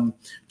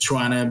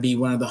trying to be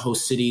one of the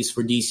host cities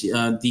for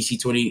DC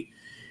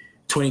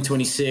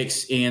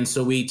 2026. And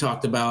so we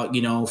talked about,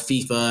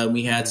 FIFA, and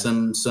we had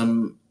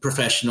some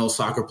professional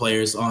soccer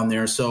players on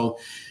there. So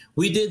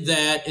we did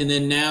that. And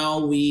then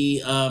now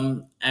we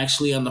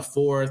actually on the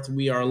 4th,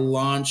 we are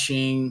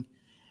launching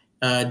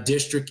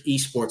District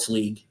Esports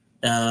League.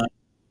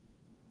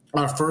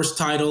 Our first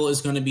title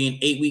is going to be an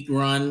 8-week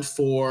run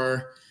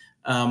for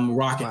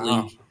Rocket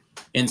League.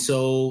 And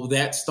so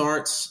that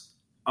starts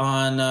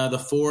on the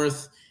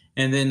 4th,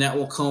 and then that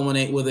will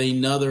culminate with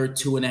another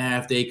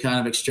 2.5-day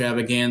kind of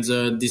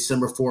extravaganza,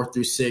 December 4th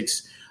through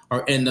 6th,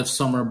 our end of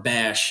summer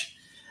bash.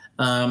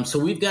 So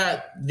we've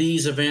got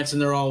these events,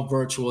 and they're all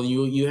virtual.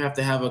 You have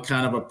to have a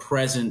kind of a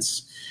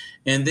presence.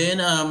 And then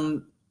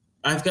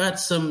I've got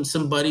some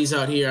buddies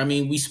out here. I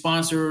mean, we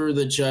sponsor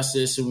the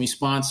Justice, and we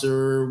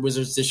sponsor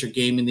Wizards District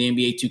Gaming, the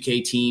NBA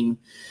 2K team.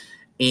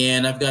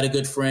 And I've got a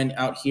good friend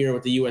out here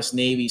with the U.S.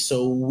 Navy.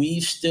 So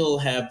we still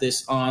have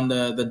this on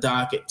the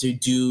docket to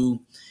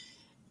do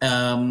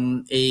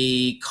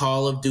a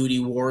Call of Duty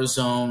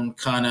Warzone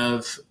kind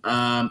of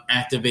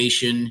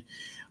activation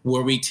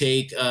where we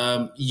take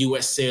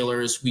U.S.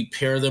 sailors, we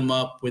pair them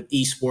up with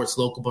esports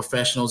local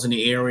professionals in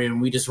the area,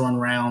 and we just run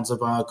rounds of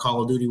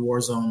Call of Duty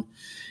Warzone.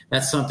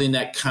 That's something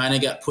that kind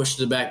of got pushed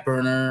to the back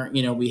burner.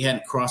 We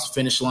hadn't crossed the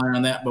finish line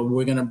on that, but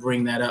we're going to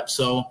bring that up.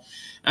 So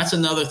that's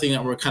another thing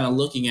that we're kind of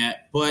looking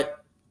at.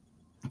 But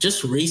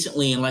just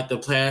recently, in like the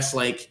past,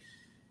 like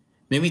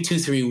maybe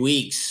 2-3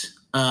 weeks,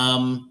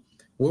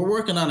 we're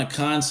working on a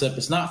concept.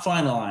 It's not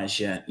finalized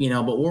yet,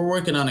 but we're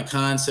working on a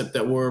concept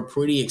that we're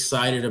pretty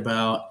excited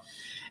about.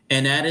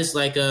 And that is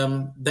like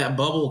that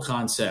bubble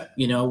concept,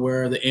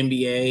 where the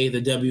NBA,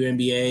 the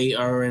WNBA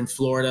are in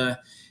Florida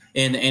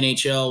and the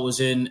NHL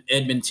was in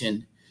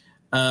Edmonton.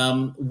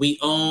 We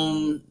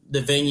own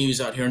the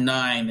venues out here,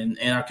 9,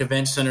 and our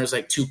convention center is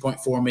like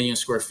 2.4 million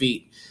square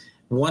feet.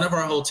 One of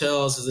our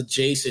hotels is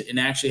adjacent and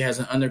actually has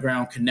an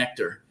underground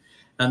connector.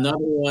 Another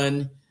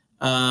one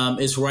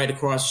is right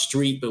across the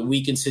street, but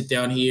we can sit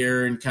down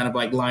here and kind of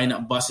like line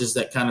up buses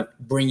that kind of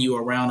bring you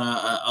around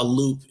a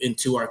loop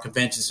into our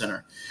convention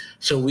center.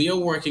 So we are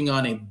working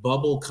on a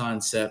bubble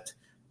concept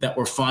that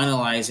we're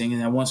finalizing.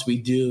 And then once we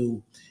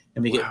do,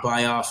 and we get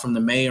buy-off from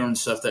the mayor and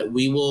stuff, that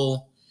we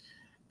will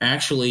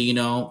actually,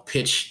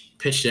 pitch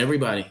to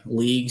everybody,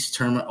 leagues,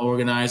 tournament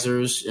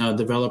organizers,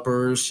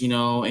 developers,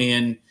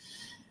 and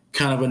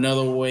kind of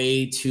another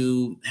way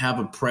to have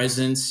a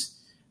presence,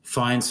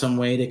 find some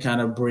way to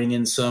kind of bring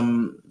in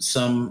some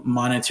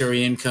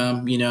monetary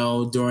income,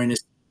 during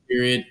this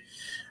period.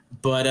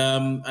 But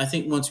I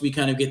think once we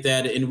kind of get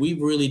that, and we've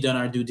really done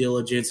our due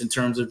diligence in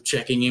terms of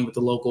checking in with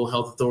the local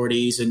health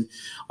authorities and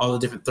all the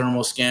different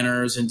thermal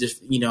scanners and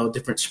just,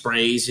 different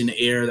sprays in the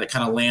air that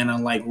kind of land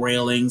on like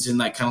railings and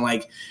like kind of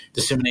like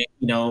disseminate,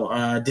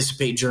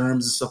 dissipate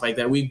germs and stuff like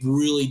that. We've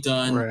really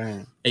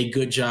done a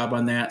good job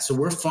on that. So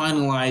we're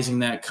finalizing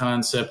that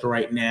concept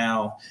right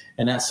now.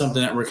 And that's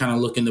something that we're kind of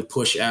looking to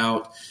push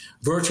out.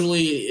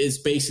 Virtually is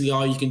basically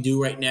all you can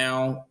do right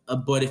now.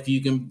 But if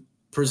you can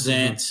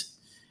present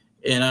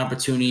an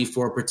opportunity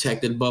for a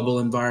protected bubble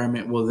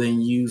environment, well,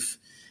 then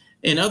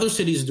and other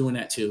cities are doing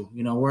that too.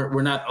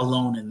 We're not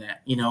alone in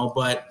that,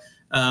 but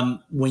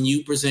when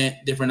you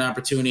present different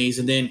opportunities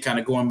and then kind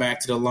of going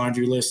back to the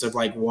laundry list of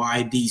like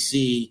why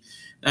DC,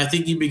 I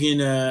think you begin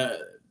to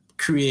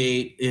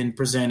create and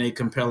present a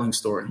compelling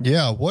story.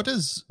 Yeah. What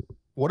does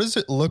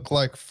it look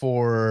like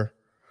for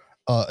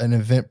an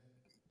event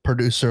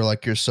producer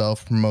like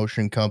yourself,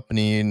 promotion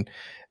company,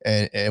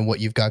 and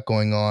what you've got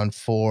going on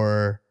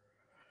for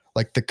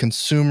like the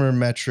consumer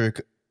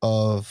metric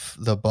of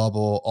the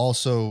bubble?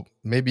 Also,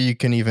 maybe you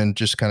can even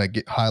just kind of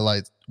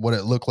highlight what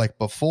it looked like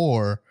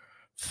before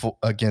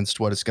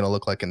against what it's going to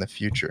look like in the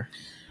future.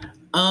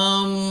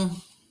 Well,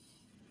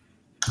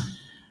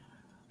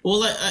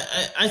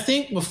 I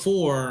think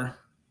before,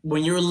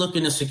 when you're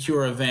looking to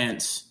secure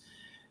events,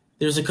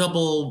 there's a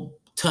couple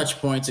touch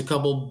points, a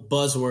couple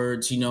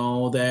buzzwords,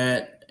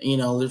 that,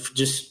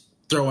 just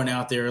throwing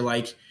out there,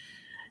 like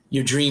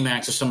your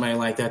DreamHacks or somebody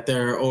like that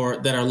there, or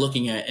that are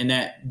looking at, and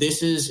that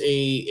this is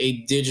a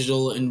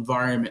digital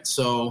environment.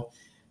 So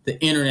the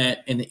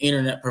internet and the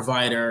internet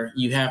provider,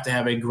 you have to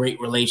have a great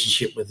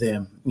relationship with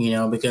them,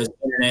 because the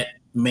internet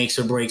makes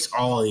or breaks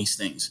all of these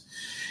things.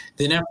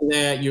 Then after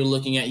that, you're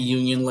looking at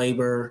union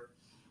labor,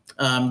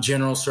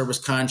 general service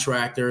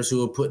contractors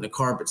who are putting the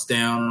carpets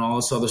down and all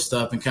this other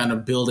stuff and kind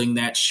of building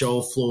that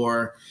show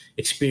floor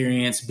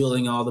experience,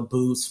 building all the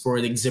booths for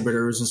the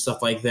exhibitors and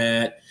stuff like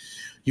that.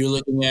 You're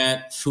looking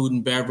at food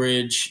and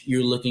beverage.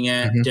 You're looking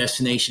at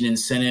destination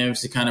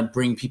incentives to kind of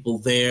bring people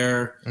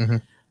there.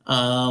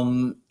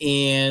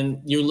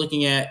 And you're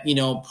looking at,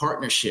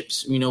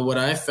 partnerships. What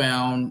I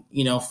found,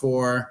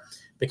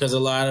 because a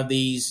lot of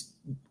these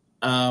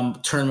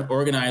tournament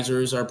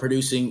organizers are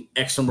producing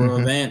X number of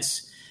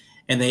events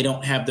and they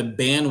don't have the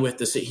bandwidth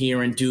to sit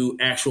here and do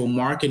actual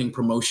marketing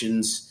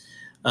promotions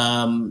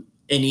in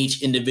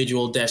each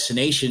individual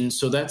destination.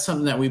 So that's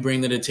something that we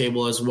bring to the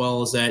table, as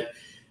well as that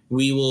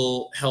we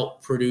will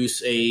help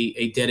produce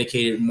a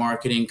dedicated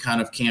marketing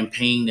kind of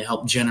campaign to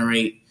help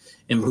generate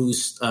and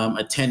boost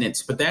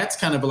attendance. But that's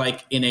kind of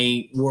like in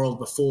a world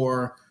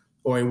before,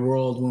 or a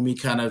world when we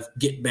kind of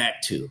get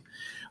back to.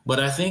 But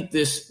I think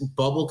this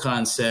bubble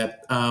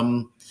concept,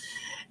 and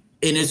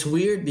it's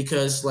weird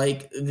because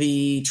like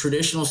the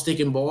traditional stick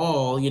and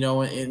ball,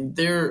 and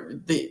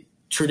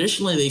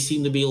traditionally they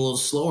seem to be a little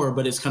slower,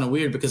 but it's kind of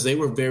weird because they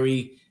were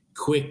very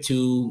quick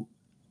to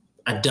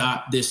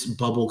adopt this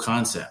bubble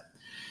concept.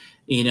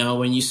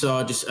 When you saw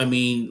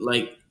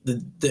like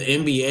the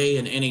NBA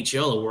and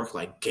NHL worked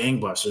like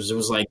gangbusters. It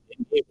was like,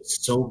 it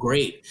was so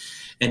great.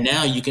 And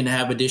now you can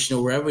have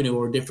additional revenue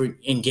or different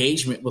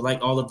engagement with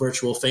like all the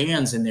virtual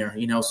fans in there,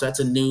 so that's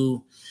a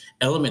new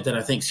element that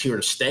I think is here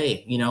to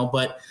stay,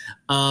 but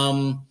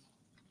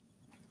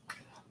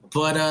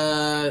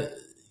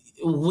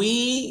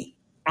we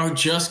are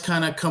just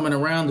kind of coming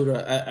around to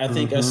it. I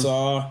think I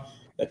saw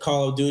the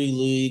Call of Duty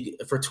League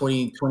for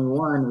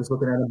 2021 was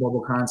looking at a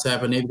bubble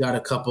concept, and they've got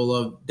a couple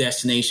of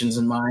destinations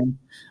in mind.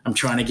 I'm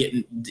trying to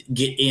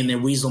get in there,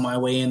 weasel my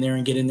way in there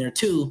and get in there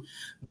too.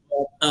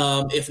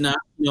 If not,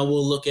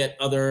 we'll look at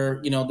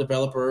other,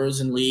 developers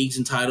and leagues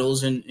and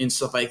titles and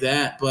stuff like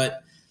that.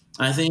 But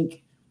I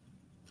think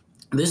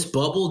this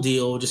bubble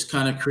deal just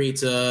kind of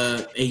creates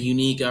a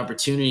unique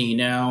opportunity.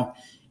 Now,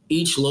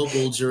 each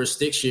local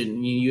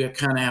jurisdiction, you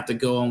kind of have to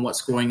go on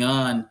what's going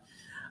on.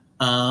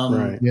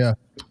 Right. Yeah.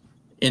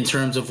 In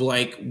terms of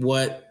like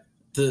what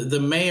the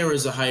mayor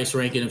is the highest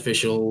ranking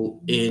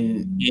official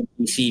in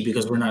DC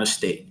because we're not a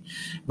state.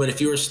 But if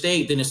you're a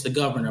state, then it's the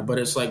governor. But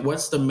it's like,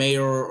 what's the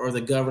mayor or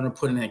the governor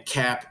putting a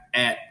cap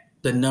at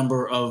the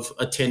number of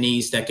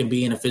attendees that can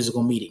be in a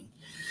physical meeting?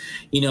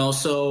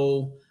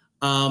 So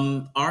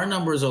our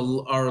numbers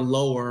are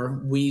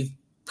lower. We've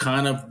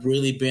kind of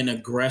really been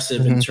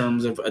aggressive in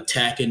terms of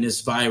attacking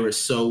this virus.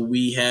 So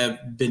we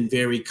have been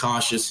very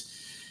cautious,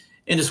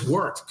 and it's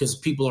worked because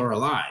people are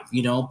alive,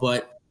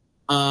 but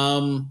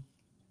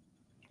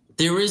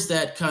there is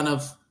that kind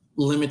of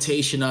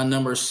limitation on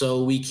numbers.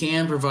 So we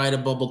can provide a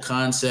bubble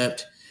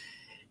concept.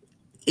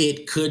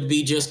 It could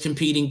be just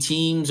competing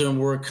teams, and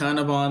we're kind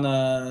of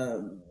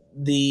on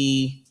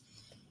the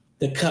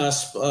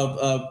cusp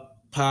of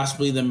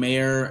possibly the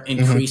mayor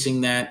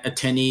increasing that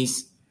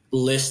attendees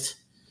list.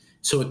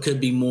 So it could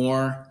be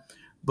more.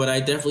 But I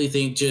definitely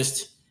think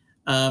just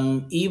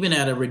even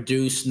at a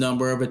reduced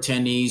number of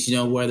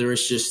attendees, whether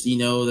it's just,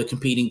 the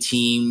competing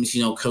teams,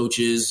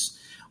 coaches,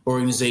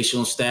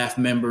 organizational staff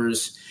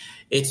members,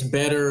 it's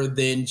better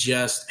than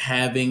just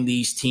having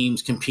these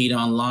teams compete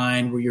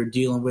online where you're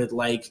dealing with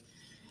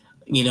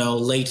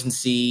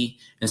latency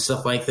and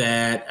stuff like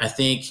that. I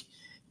think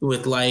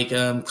with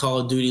Call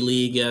of Duty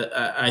League,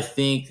 I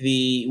think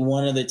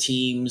one of the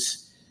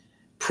teams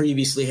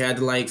previously had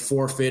to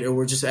forfeit or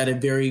were just at a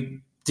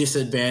very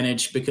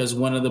disadvantage because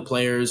one of the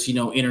players,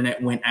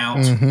 internet went out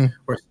or something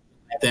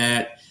like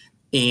that.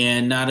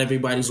 And not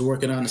everybody's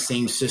working on the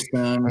same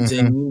systems.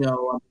 And,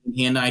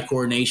 hand-eye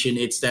coordination,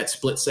 it's that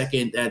split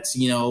second that's,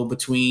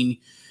 between,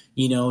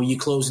 you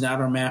closing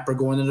out our map or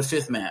going to the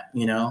fifth map,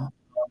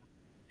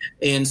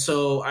 And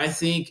so I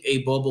think a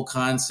bubble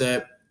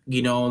concept,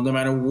 no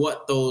matter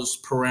what those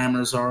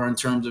parameters are in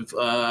terms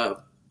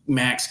of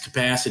max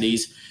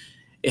capacities,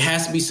 it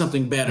has to be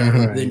something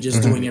better than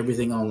just doing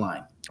everything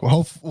online.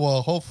 Well,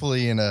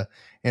 hopefully in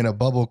a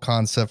bubble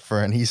concept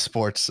for an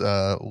esports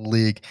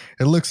league,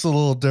 it looks a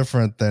little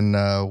different than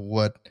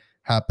what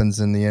happens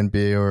in the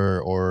NBA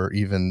or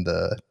even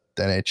the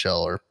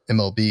NHL or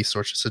MLB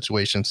sorts of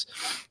situations.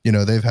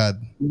 They've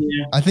had,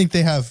 I think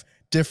they have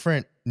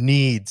different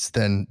needs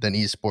than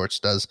esports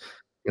does,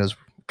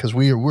 because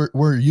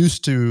we're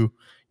used to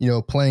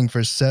playing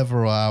for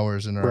several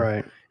hours in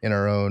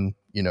our own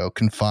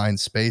confined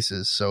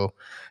spaces. So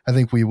I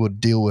think we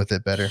would deal with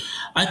it better.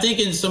 I think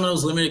in some of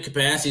those limited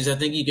capacities, I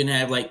think you can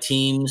have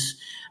teams.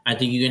 I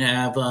think you can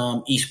have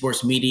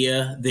esports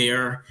media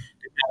there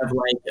to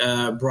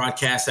kind of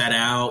broadcast that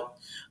out.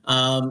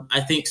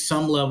 I think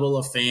some level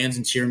of fans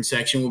and cheering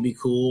section would be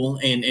cool.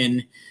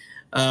 And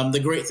the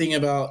great thing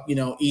about,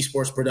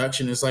 esports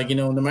production is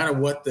no matter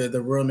what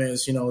the room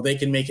is, they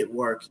can make it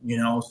work,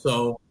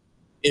 so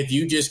if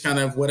you just kind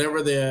of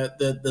whatever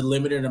the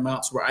limited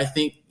amounts were, I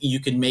think you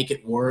can make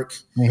it work.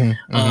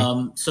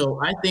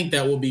 So I think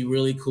that will be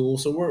really cool.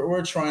 So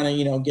we're trying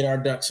to, get our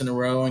ducks in a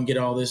row and get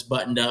all this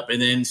buttoned up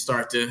and then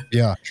start to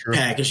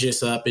package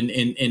this up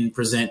and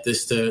present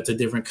this to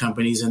different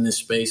companies in this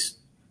space.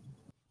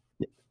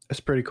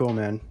 That's pretty cool,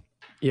 man.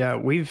 Yeah,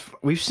 we've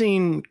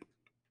seen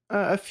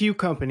a few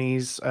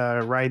companies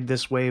ride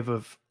this wave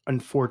of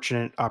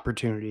unfortunate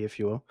opportunity, if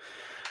you will.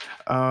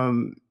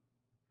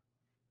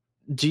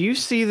 Do you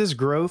see this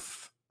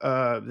growth,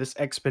 this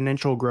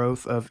exponential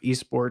growth of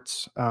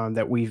esports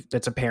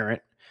that's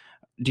apparent?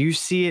 Do you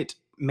see it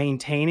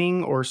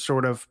maintaining or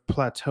sort of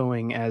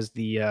plateauing as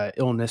the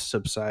illness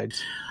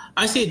subsides?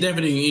 I see it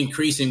definitely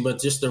increasing,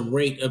 but just the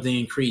rate of the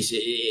increase,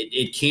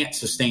 it can't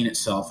sustain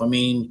itself. I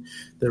mean,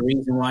 the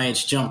reason why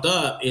it's jumped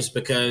up is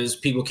because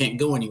people can't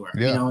go anywhere.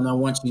 Now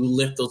once you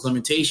lift those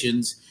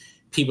limitations,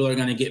 people are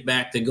going to get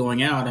back to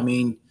going out. I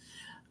mean,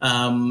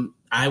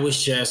 I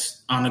was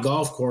just on a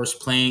golf course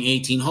playing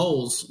 18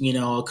 holes,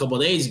 a couple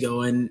of days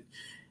ago. And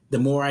the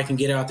more I can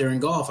get out there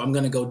and golf, I'm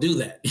going to go do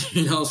that,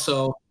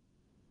 So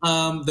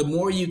the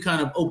more you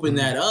kind of open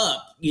that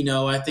up,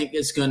 I think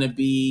it's going to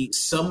be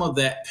some of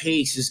that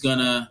pace is going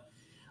to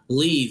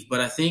leave. But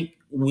I think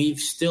we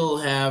still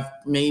have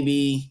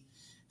maybe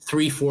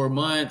 3-4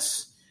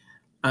 months.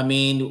 I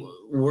mean,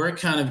 we're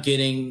kind of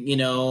getting,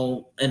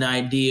 an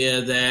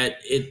idea that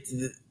it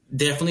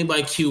definitely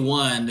by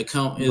Q1, the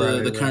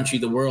country,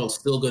 the world's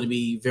still going to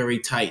be very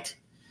tight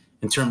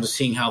in terms of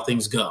seeing how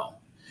things go.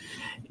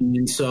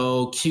 And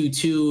so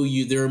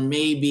Q2, there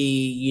may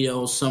be,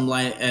 some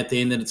light at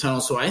the end of the tunnel.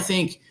 So I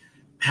think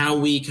how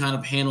we kind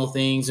of handle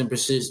things and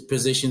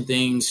position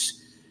things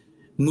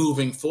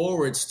moving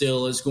forward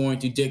still is going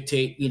to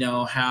dictate,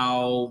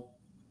 how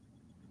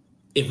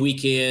if we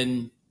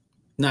can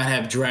not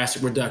have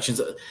drastic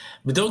reductions.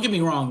 But don't get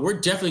me wrong, we're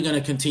definitely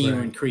going to continue to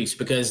increase,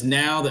 because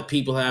now that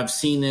people have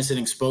seen this and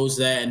exposed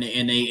that,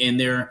 and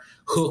they're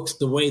hooked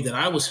the way that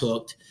I was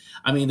hooked.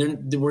 I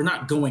mean, we're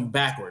not going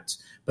backwards,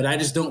 but I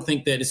just don't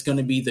think that it's going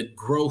to be the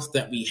growth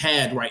that we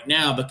had right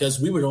now, because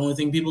we were the only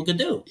thing people could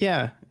do.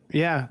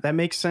 Yeah, that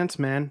makes sense,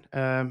 man.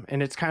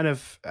 And it's kind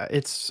of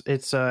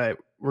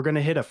we're going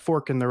to hit a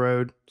fork in the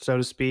road, so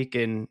to speak,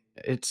 and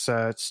it's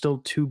still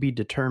to be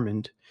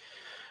determined.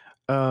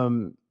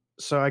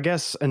 So I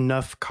guess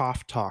enough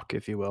cough talk,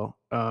 if you will.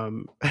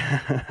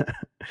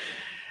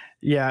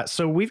 Yeah,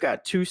 so we've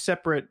got two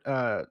separate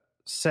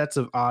sets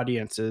of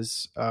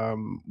audiences.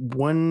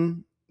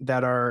 One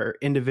that are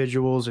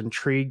individuals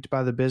intrigued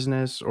by the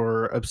business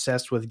or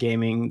obsessed with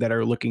gaming that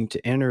are looking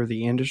to enter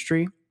the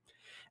industry.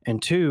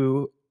 And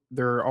two,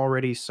 they're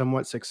already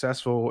somewhat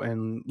successful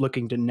and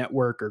looking to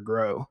network or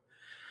grow.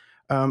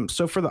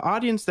 So for the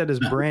audience that is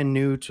brand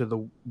new to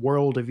the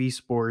world of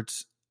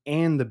esports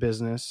and the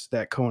business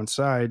that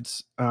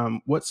coincides,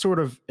 what sort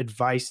of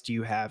advice do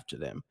you have to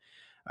them?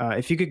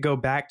 If you could go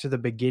back to the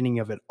beginning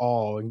of it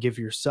all and give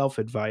yourself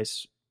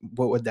advice,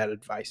 what would that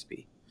advice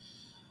be?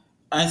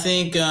 I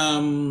think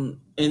in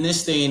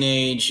this day and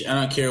age, I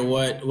don't care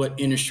what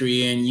industry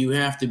you're in, you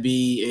have to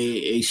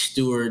be a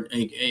steward,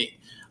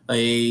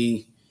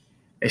 a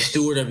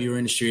steward of your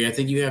industry. I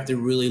think you have to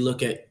really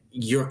look at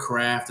your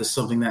craft as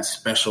something that's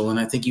special, and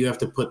I think you have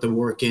to put the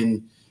work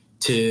in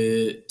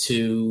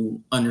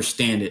to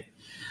understand it.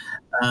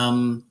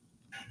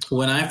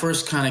 When I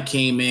first kind of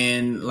came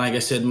in, like I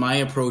said, my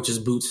approach is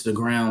boots to the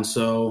ground.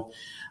 So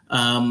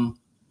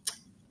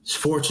it's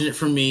fortunate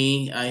for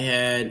me, I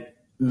had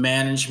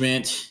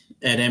management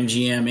at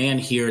MGM and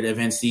here at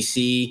Events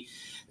DC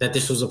that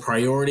this was a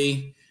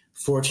priority.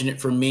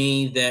 Fortunate for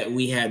me that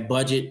we had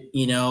budget,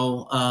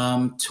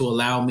 to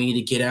allow me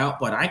to get out,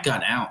 but I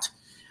got out.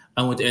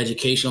 I went to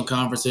educational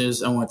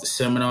conferences. I went to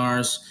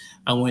seminars.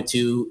 I went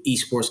to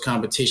esports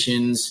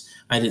competitions.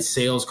 I did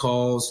sales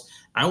calls.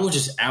 I was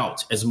just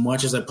out as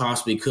much as I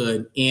possibly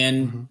could.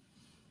 And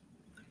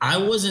I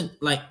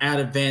wasn't like at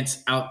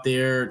events out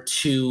there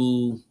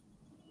to,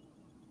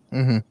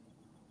 well,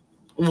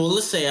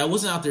 let's say I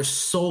wasn't out there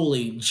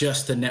solely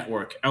just to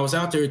network. I was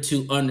out there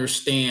to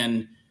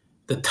understand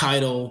the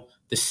title,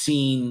 the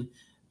scene,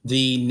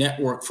 the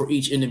network for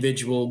each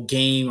individual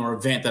game or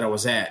event that I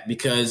was at.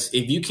 Because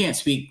if you can't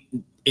speak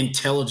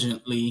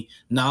intelligently,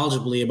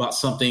 knowledgeably about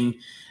something,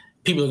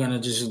 people are going to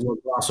just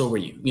gloss over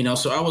you,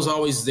 So I was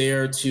always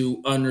there to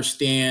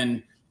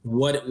understand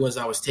what it was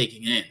I was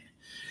taking in.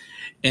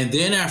 And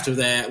then after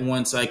that,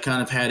 once I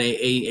kind of had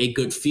a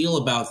good feel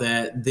about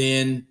that,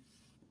 then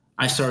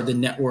I started to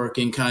network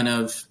and kind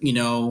of,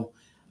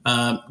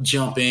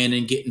 jump in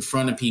and get in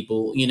front of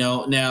people,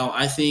 Now,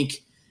 I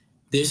think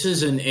this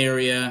is an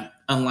area,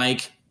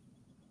 unlike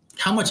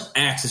how much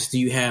access do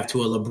you have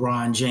to a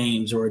LeBron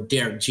James or a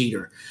Derek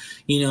Jeter,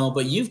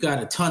 but you've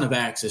got a ton of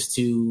access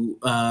to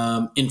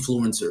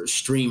influencers,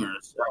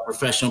 streamers,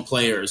 professional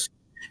players,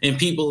 and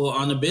people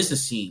on the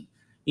business scene.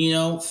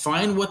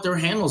 Find what their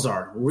handles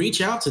are,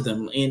 reach out to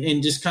them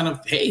and just kind of,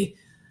 hey,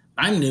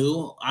 I'm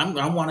new.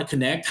 I want to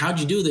connect. How'd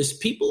you do this?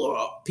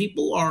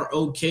 People are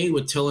okay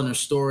with telling their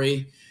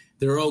story.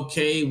 They're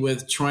okay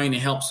with trying to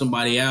help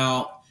somebody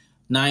out.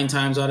 9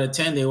 times out of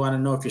 10, they want to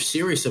know if you're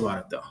serious about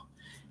it, though.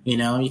 You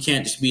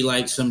can't just be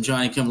like some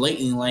Johnny come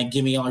lately and like,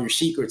 give me all your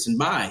secrets and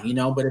buy,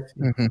 but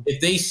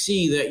if they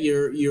see that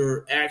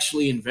you're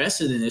actually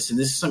invested in this and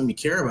this is something you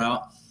care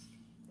about,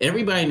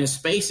 everybody in this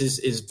space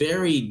is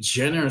very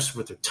generous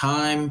with their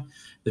time.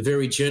 They're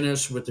very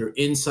generous with their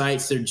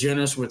insights. They're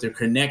generous with their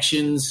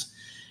connections.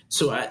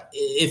 So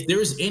if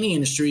there's any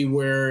industry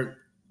where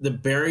the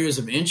barriers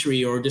of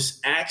entry or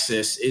just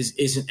access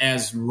isn't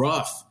as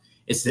rough,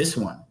 it's this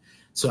one.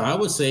 So I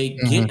would say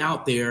get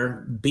out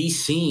there, be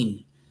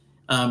seen,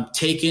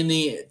 take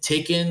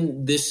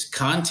in this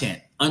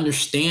content,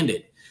 understand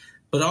it,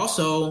 but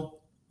also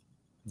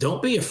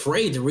don't be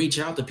afraid to reach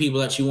out to people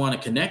that you want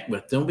to connect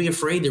with. Don't be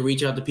afraid to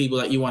reach out to people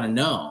that you want to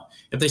know.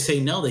 If they say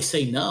no, they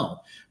say no.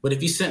 But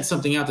if you sent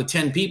something out to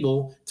 10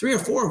 people, 3 or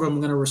 4 of them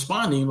are going to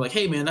respond to you like,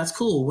 hey, man, that's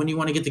cool. When do you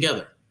want to get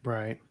together?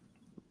 Right.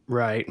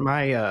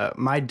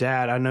 My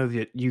dad, I know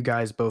that you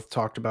guys both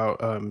talked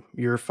about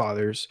your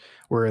fathers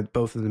were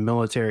both in the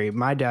military.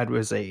 My dad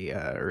was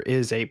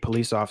is a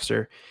police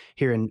officer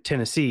here in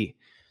Tennessee.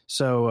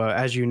 So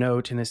as you know,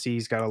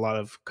 Tennessee's got a lot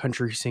of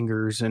country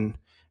singers and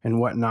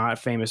whatnot.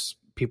 Famous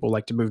people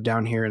like to move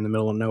down here in the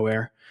middle of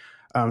nowhere.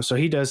 So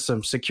he does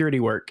some security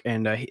work,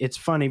 and it's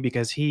funny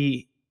because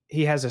he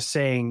has a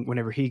saying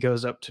whenever he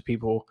goes up to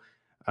people.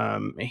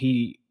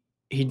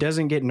 He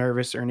doesn't get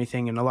nervous or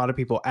anything. And a lot of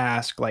people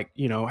ask, like,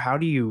 how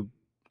do you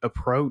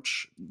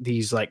approach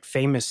these like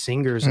famous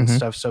singers and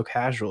stuff so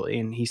casually?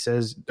 And he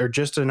says, they're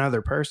just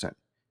another person.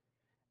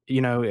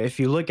 If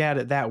you look at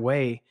it that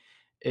way,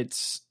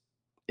 it's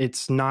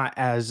not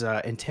as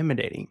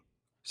intimidating.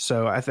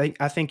 So I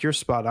think you're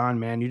spot on,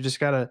 man. You just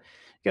gotta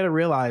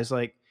realize,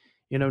 like,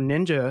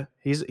 Ninja,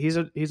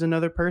 he's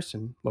another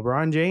person.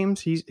 LeBron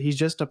James, he's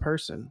just a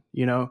person,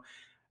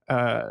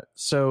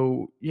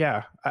 So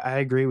yeah, I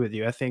agree with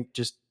you. I think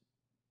just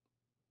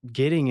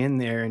getting in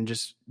there and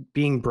just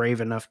being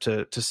brave enough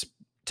to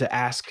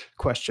ask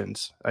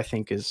questions, I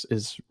think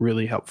is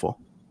really helpful.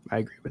 I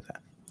agree with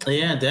that.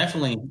 Yeah,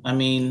 definitely. I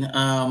mean,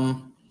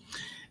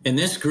 in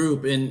this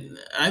group, and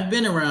I've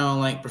been around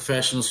like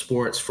professional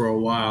sports for a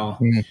while,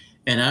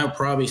 and I would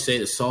probably say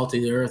the salt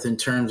of the earth in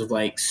terms of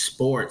like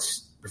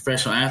sports.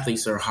 Professional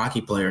athletes are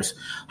hockey players.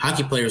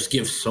 Hockey players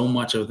give so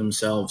much of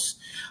themselves.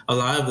 A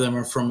lot of them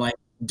are from like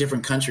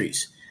different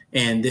countries,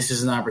 and this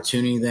is an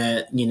opportunity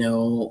that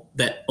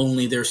that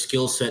only their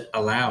skill set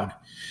allowed.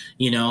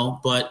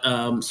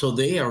 But so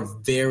they are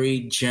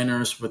very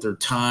generous with their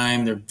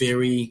time. They're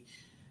very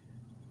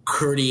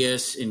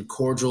courteous and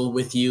cordial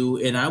with you.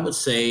 And I would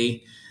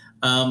say,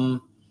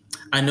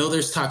 I know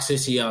there's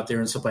toxicity out there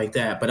and stuff like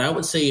that, but I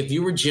would say if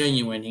you were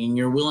genuine and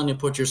you're willing to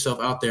put yourself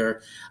out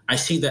there, I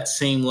see that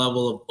same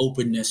level of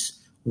openness,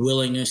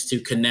 willingness to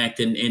connect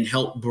and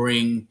help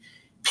bring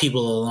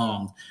people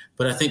along.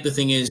 But I think the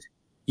thing is,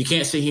 you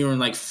can't sit here and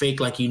like fake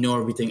like you know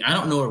everything. I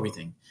don't know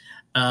everything.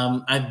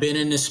 I've been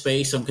in this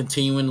space. I'm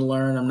continuing to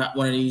learn. I'm not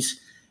one of these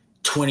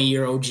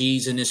 20-year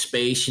OGs in this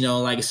space.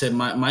 Like I said,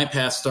 my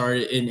path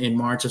started in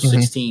March of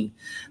 16.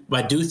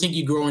 But I do think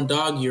you grow in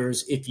dog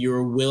years if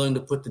you're willing to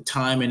put the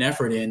time and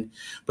effort in.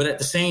 But at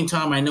the same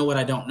time, I know what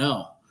I don't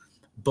know.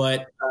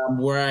 But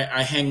where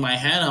I hang my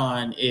hat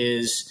on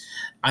is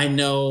I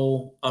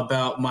know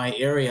about my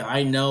area.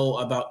 I know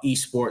about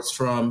esports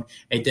from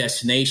a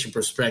destination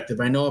perspective.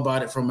 I know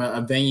about it from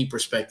a venue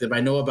perspective. I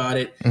know about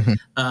it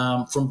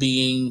from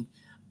being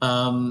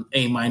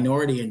a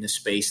minority in this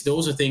space.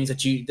 Those are things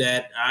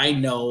that I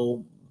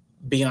know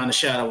beyond a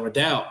shadow of a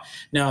doubt.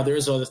 Now,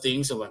 there's other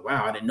things that are like,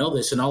 wow, I didn't know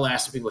this. And I'll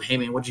ask the people, hey,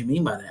 man, what do you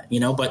mean by that?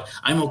 But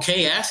I'm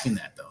okay asking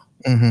that,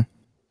 though.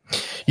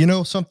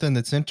 Something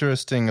that's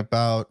interesting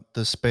about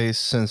the space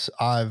since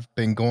I've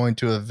been going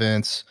to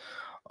events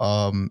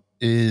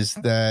is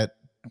that,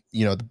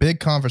 the big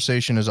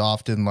conversation is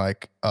often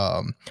like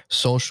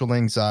social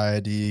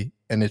anxiety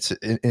and its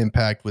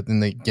impact within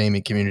the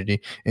gaming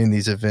community in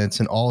these events.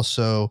 And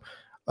also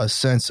a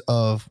sense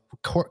of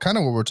kind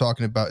of what we're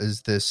talking about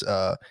is this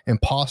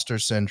imposter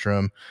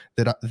syndrome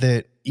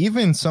that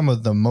even some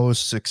of the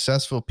most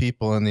successful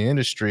people in the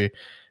industry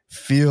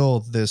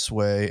feel this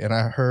way. And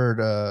I heard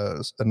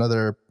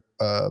another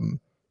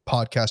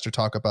podcaster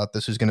talk about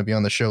this who's going to be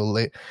on the show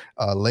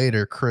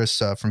later,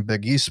 Chris from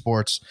Big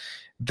Esports,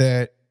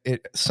 that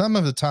some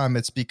of the time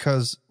it's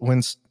because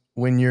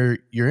when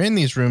you're in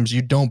these rooms,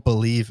 you don't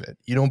believe it.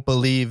 You don't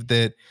believe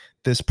that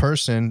this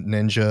person,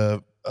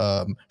 Ninja,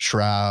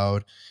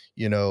 Shroud,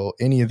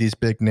 any of these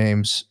big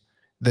names,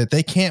 that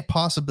they can't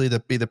possibly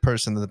be the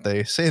person that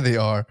they say they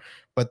are.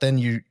 But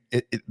then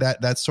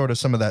that's sort of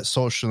some of that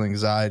social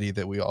anxiety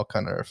that we all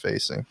kind of are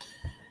facing.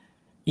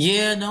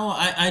 Yeah, no,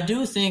 I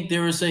do think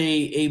there is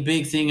a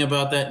big thing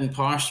about that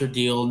imposter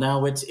deal.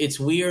 Now it's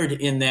weird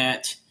in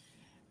that,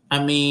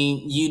 I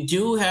mean, you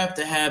do have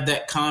to have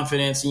that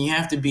confidence and you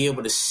have to be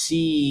able to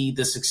see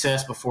the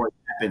success before it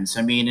happens.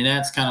 I mean, and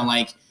that's kind of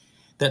like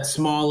that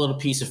small little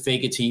piece of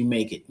fake it till you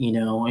make it, and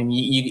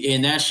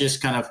and that's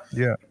just kind of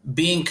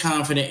being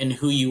confident in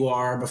who you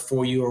are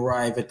before you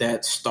arrive at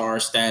that star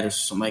status or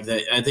something like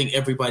that. I think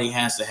everybody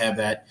has to have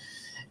that.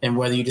 And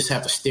whether you just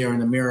have to stare in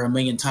the mirror a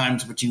million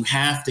times, but you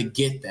have to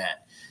get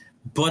that.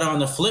 But on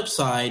the flip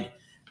side,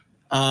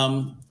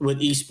 with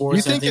esports,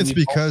 you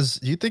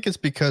think it's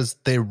because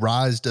they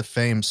rise to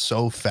fame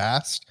so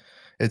fast?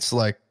 It's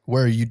like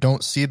where you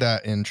don't see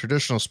that in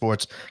traditional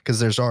sports because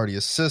there's already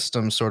a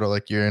system, sort of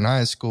like you're in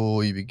high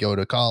school, you go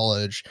to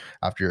college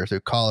after you're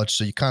through college,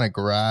 so you kind of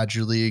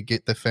gradually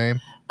get the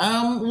fame.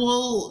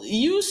 Well,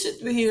 you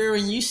sit here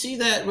and you see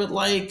that with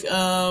like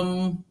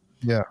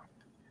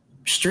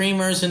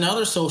streamers and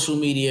other social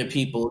media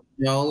people,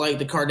 like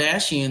the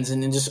Kardashians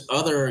and then just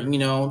other,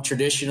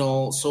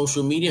 traditional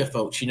social media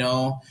folks,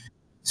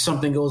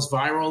 something goes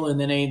viral and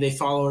then they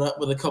follow it up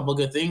with a couple of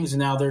good things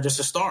and now they're just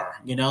a star,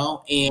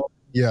 and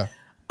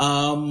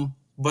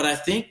but I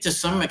think to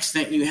some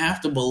extent you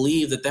have to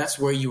believe that that's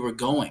where you were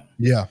going.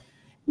 Yeah.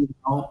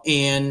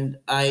 And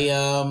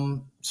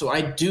so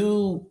I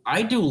do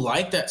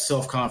like that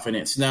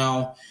self-confidence.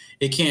 Now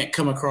it can't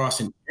come across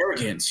in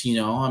arrogance,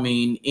 I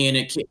mean, and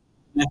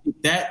I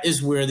think that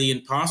is where the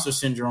imposter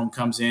syndrome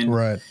comes in.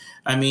 Right.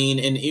 I mean,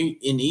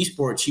 in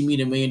esports, you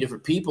meet a million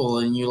different people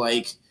and you're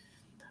like,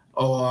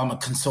 oh, I'm a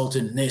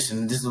consultant in this.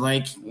 And this is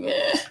like,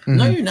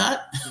 no, you're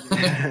not.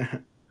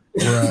 Right.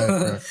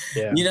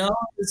 Yeah.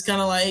 It's kind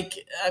of like,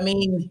 I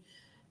mean,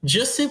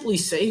 just simply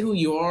say who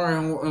you are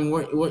and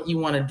what you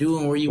want to do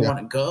and where you want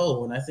to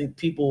go. And I think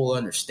people will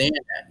understand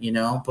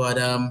that,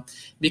 but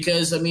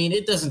because, I mean,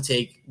 it doesn't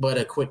take but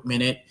a quick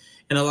minute.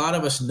 And a lot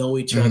of us know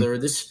each other.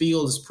 This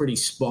field is pretty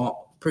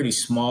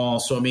small.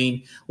 So, I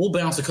mean, we'll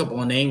bounce a couple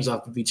of names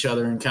off of each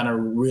other and kind of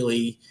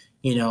really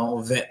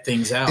vet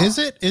things out. Is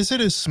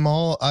it as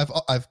small?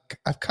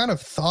 I've kind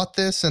of thought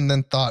this and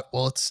then thought,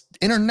 well, it's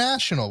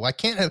international. I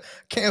can't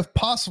have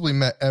possibly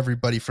met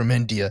everybody from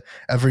India,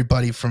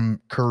 everybody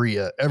from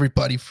Korea,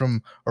 everybody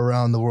from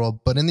around the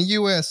world. But in the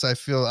US, I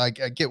feel I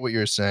get what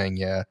you're saying.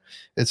 Yeah,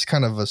 it's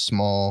kind of a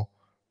small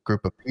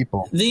group of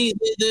people. The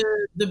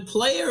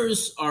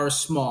players are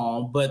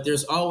small, but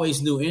there's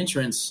always new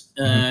entrants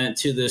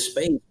to the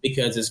space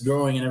because it's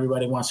growing and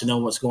everybody wants to know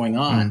what's going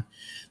on.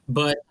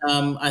 But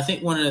I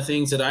think one of the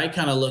things that I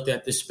kind of looked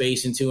at this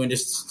space into, and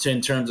just in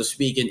terms of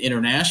speaking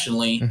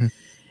internationally,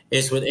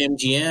 is with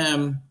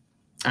MGM.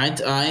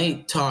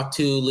 I talk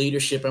to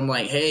leadership. I'm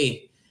like,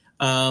 hey,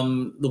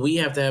 we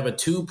have to have a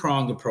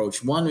two-pronged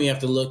approach. One, we have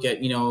to look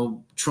at,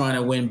 trying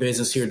to win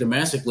business here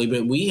domestically,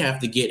 but we have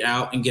to get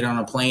out and get on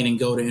a plane and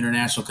go to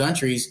international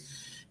countries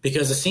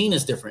because the scene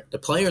is different. The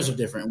players are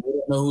different. We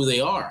don't know who they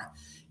are,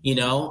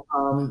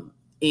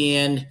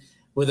 and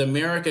with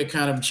America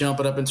kind of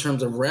jumping up in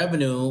terms of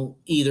revenue,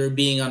 either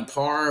being on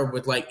par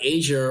with like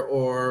Asia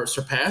or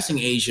surpassing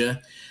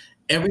Asia,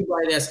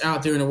 everybody that's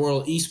out there in the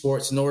world of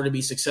esports, in order to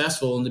be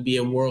successful and to be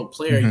a world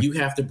player, you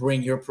have to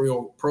bring your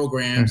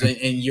programs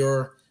and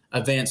your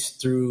events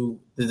through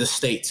the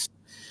States.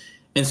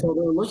 And so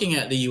they're looking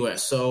at the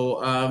U.S.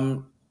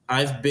 So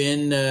I've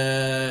been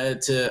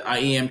to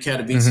IEM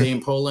Katowice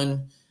in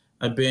Poland.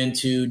 I've been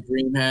to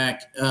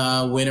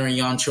DreamHack Winter in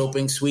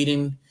Jönköping,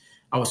 Sweden.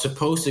 I was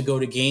supposed to go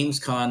to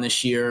Gamescom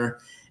this year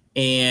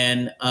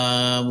and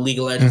League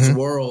of Legends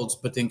Worlds,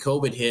 but then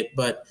COVID hit.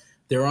 But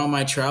they're on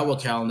my travel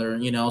calendar,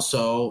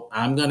 so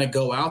I'm going to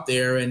go out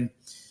there and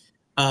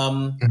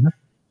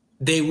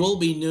they will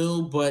be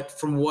new. But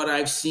from what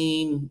I've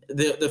seen,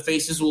 the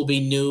faces will be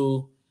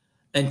new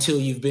until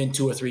you've been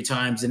 2 or 3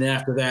 times. And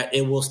after that,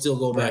 it will still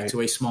go back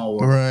to a small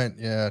world. Right.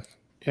 Yeah.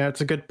 Yeah,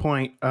 it's a good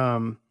point.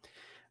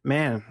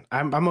 Man,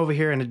 I'm over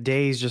here in a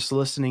daze just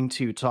listening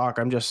to you talk.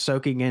 I'm just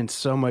soaking in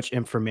so much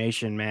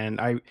information, man.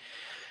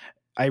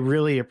 I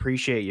really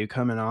appreciate you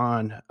coming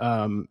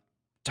on.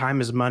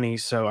 Time is money,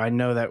 so I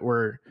know that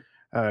we're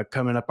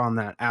coming up on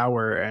that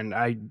hour, and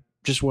I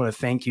just want to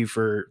thank you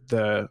for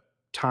the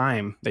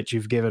time that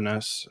you've given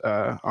us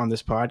on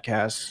this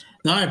podcast.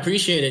 No, I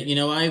appreciate it.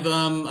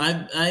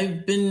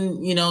 I've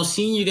been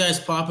seeing you guys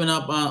popping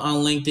up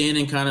on LinkedIn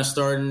and kind of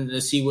starting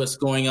to see what's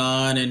going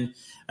on, and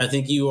I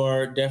think you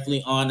are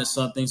definitely on to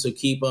something. So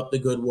keep up the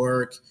good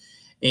work,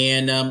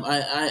 and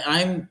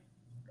I'm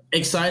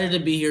excited to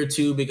be here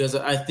too because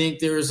I think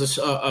there is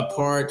a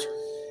part.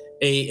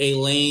 A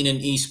lane in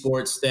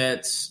esports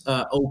that's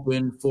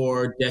open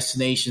for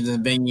destinations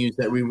and venues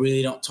that we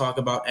really don't talk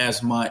about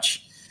as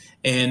much.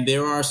 And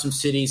there are some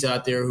cities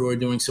out there who are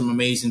doing some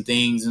amazing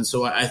things. And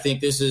so I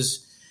think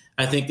this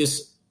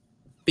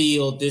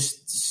field,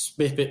 this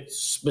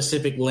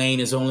specific lane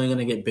is only going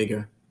to get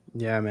bigger.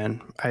 Yeah,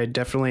 man, I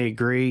definitely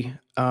agree.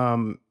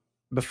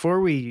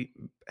 Before we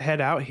head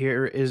out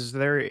here, is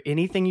there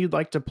anything you'd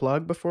like to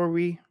plug before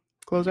we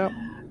close out?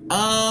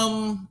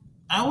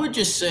 I would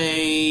just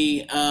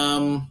say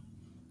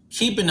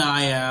keep an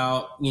eye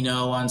out,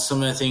 on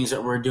some of the things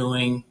that we're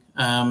doing.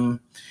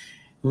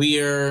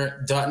 We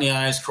are dotting the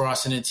I's,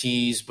 crossing the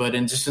T's, but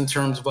in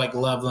terms of like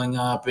leveling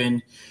up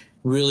and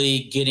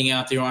really getting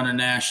out there on a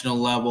national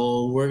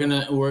level, we're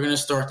gonna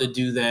start to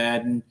do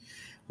that. And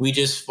we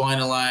just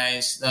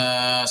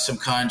finalized some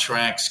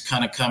contracts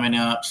kind of coming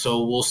up,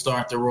 so we'll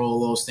start to roll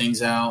those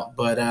things out.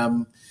 But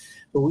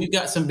we've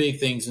got some big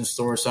things in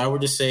store. So I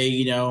would just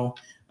say,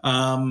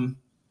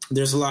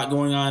 there's a lot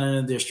going on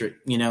in the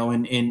district,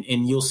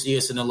 and you'll see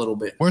us in a little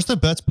bit. Where's the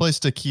best place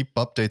to keep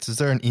updates? Is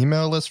there an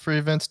email list for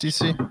Events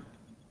DC?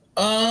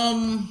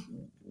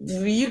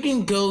 You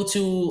can go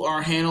to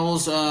our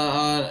handles,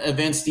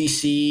 Events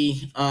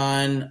DC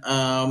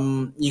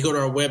on, you go to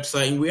our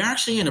website, and we're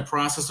actually in the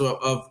process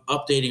of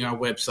updating our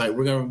website.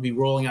 We're going to be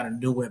rolling out a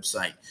new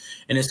website,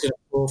 and it's going to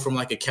go from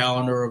like a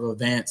calendar of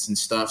events and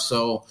stuff.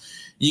 So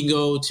you can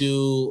go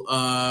to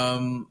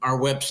our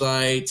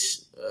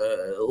website,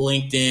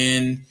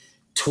 LinkedIn,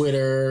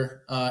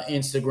 Twitter,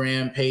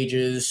 Instagram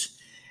pages,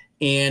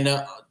 and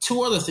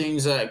 2 other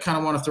things that I kind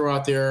of want to throw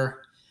out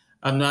there.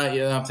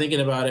 I'm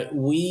thinking about it.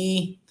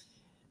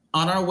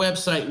 On our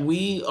website,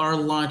 we are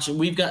launching,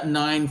 we've got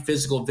 9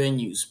 physical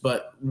venues,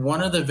 but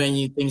one of the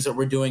things that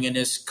we're doing in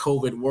this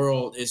COVID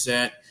world is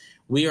that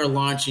we are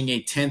launching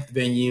a 10th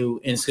venue,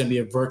 and it's going to be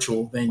a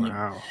virtual venue.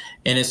 Wow.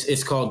 And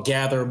it's called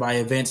Gather by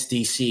Events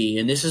DC.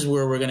 And this is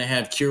where we're going to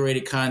have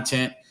curated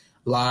content,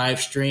 live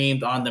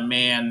streamed on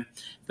demand,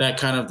 that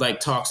kind of like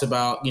talks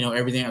about,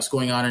 everything that's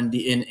going on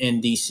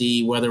in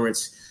DC, whether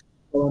it's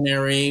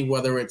culinary,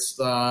 whether it's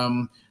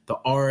the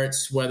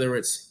arts, whether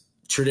it's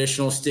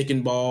traditional stick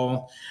and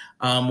ball,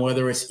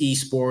 whether it's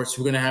esports.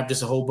 We're going to have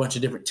just a whole bunch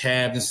of different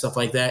tabs and stuff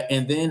like that.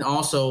 And then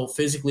also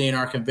physically in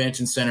our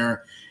convention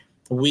center,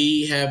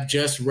 we have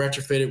just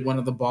retrofitted one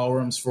of the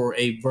ballrooms for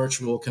a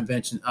virtual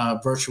convention,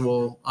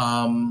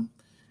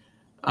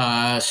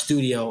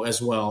 studio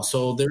as well.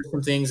 So there's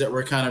some things that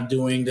we're kind of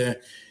doing to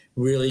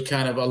really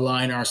kind of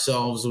align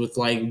ourselves with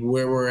like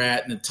where we're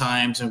at in the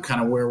times and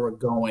kind of where we're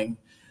going.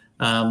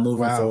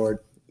 moving forward.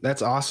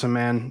 That's awesome,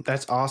 man.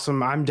 That's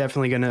awesome. I'm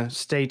definitely going to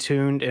stay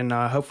tuned, and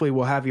hopefully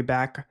we'll have you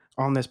back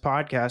on this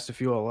podcast if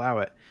you'll allow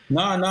it.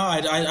 No,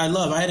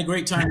 I had a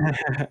great time.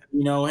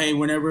 Hey,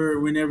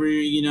 whenever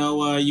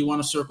you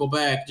want to circle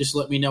back, just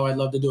let me know. I'd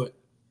love to do it.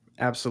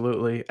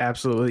 Absolutely.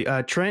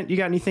 Trent, you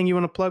got anything you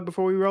want to plug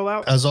before we roll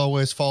out? As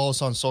always, follow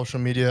us on social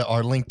media.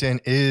 Our LinkedIn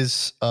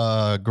is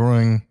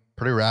growing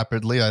pretty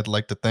rapidly, I'd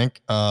like to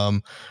think.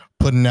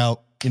 Putting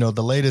out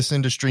the latest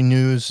industry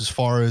news as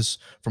far as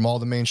from all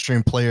the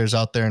mainstream players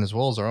out there, and as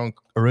well as our own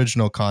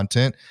original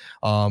content.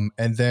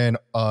 And then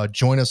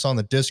join us on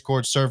the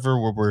Discord server,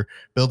 where we're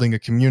building a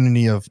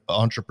community of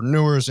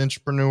entrepreneurs,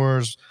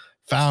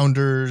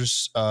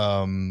 founders,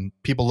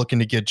 people looking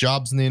to get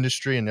jobs in the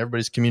industry, and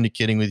everybody's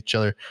communicating with each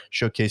other,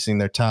 showcasing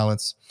their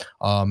talents.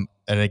 And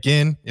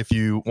again, if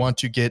you want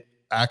to get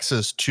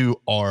access to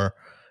our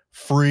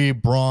free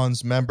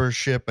bronze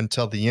membership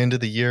until the end of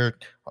the year,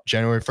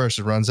 January 1st,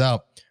 it runs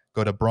out.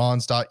 Go to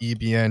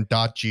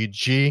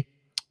bronze.ebn.gg.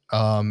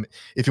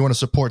 If you want to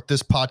support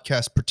this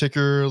podcast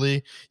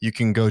particularly, you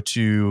can go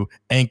to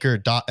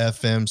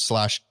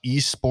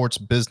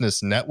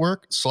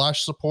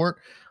anchor.fm/esportsbusinessnetwork/support.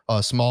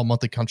 A small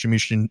monthly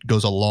contribution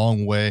goes a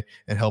long way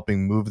in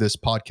helping move this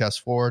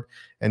podcast forward.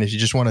 And if you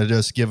just want to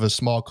just give a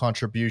small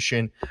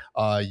contribution,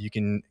 you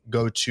can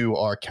go to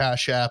our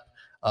Cash App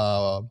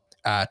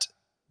at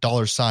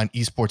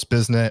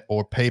 $esportsbiznet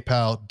or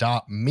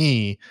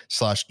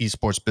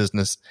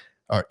paypal.me/esportsbusiness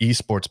or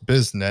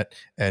esportsbiznet,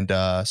 and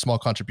small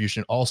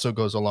contribution also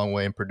goes a long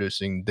way in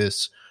producing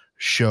this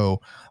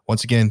show.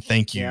 Once again,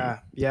 thank you.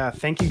 Yeah.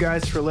 Thank you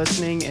guys for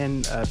listening,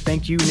 and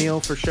thank you, Neil,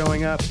 for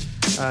showing up.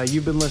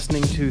 You've been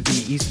listening to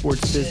the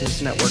Esports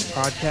Business Network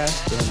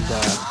podcast, and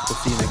we'll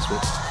see you next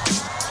week.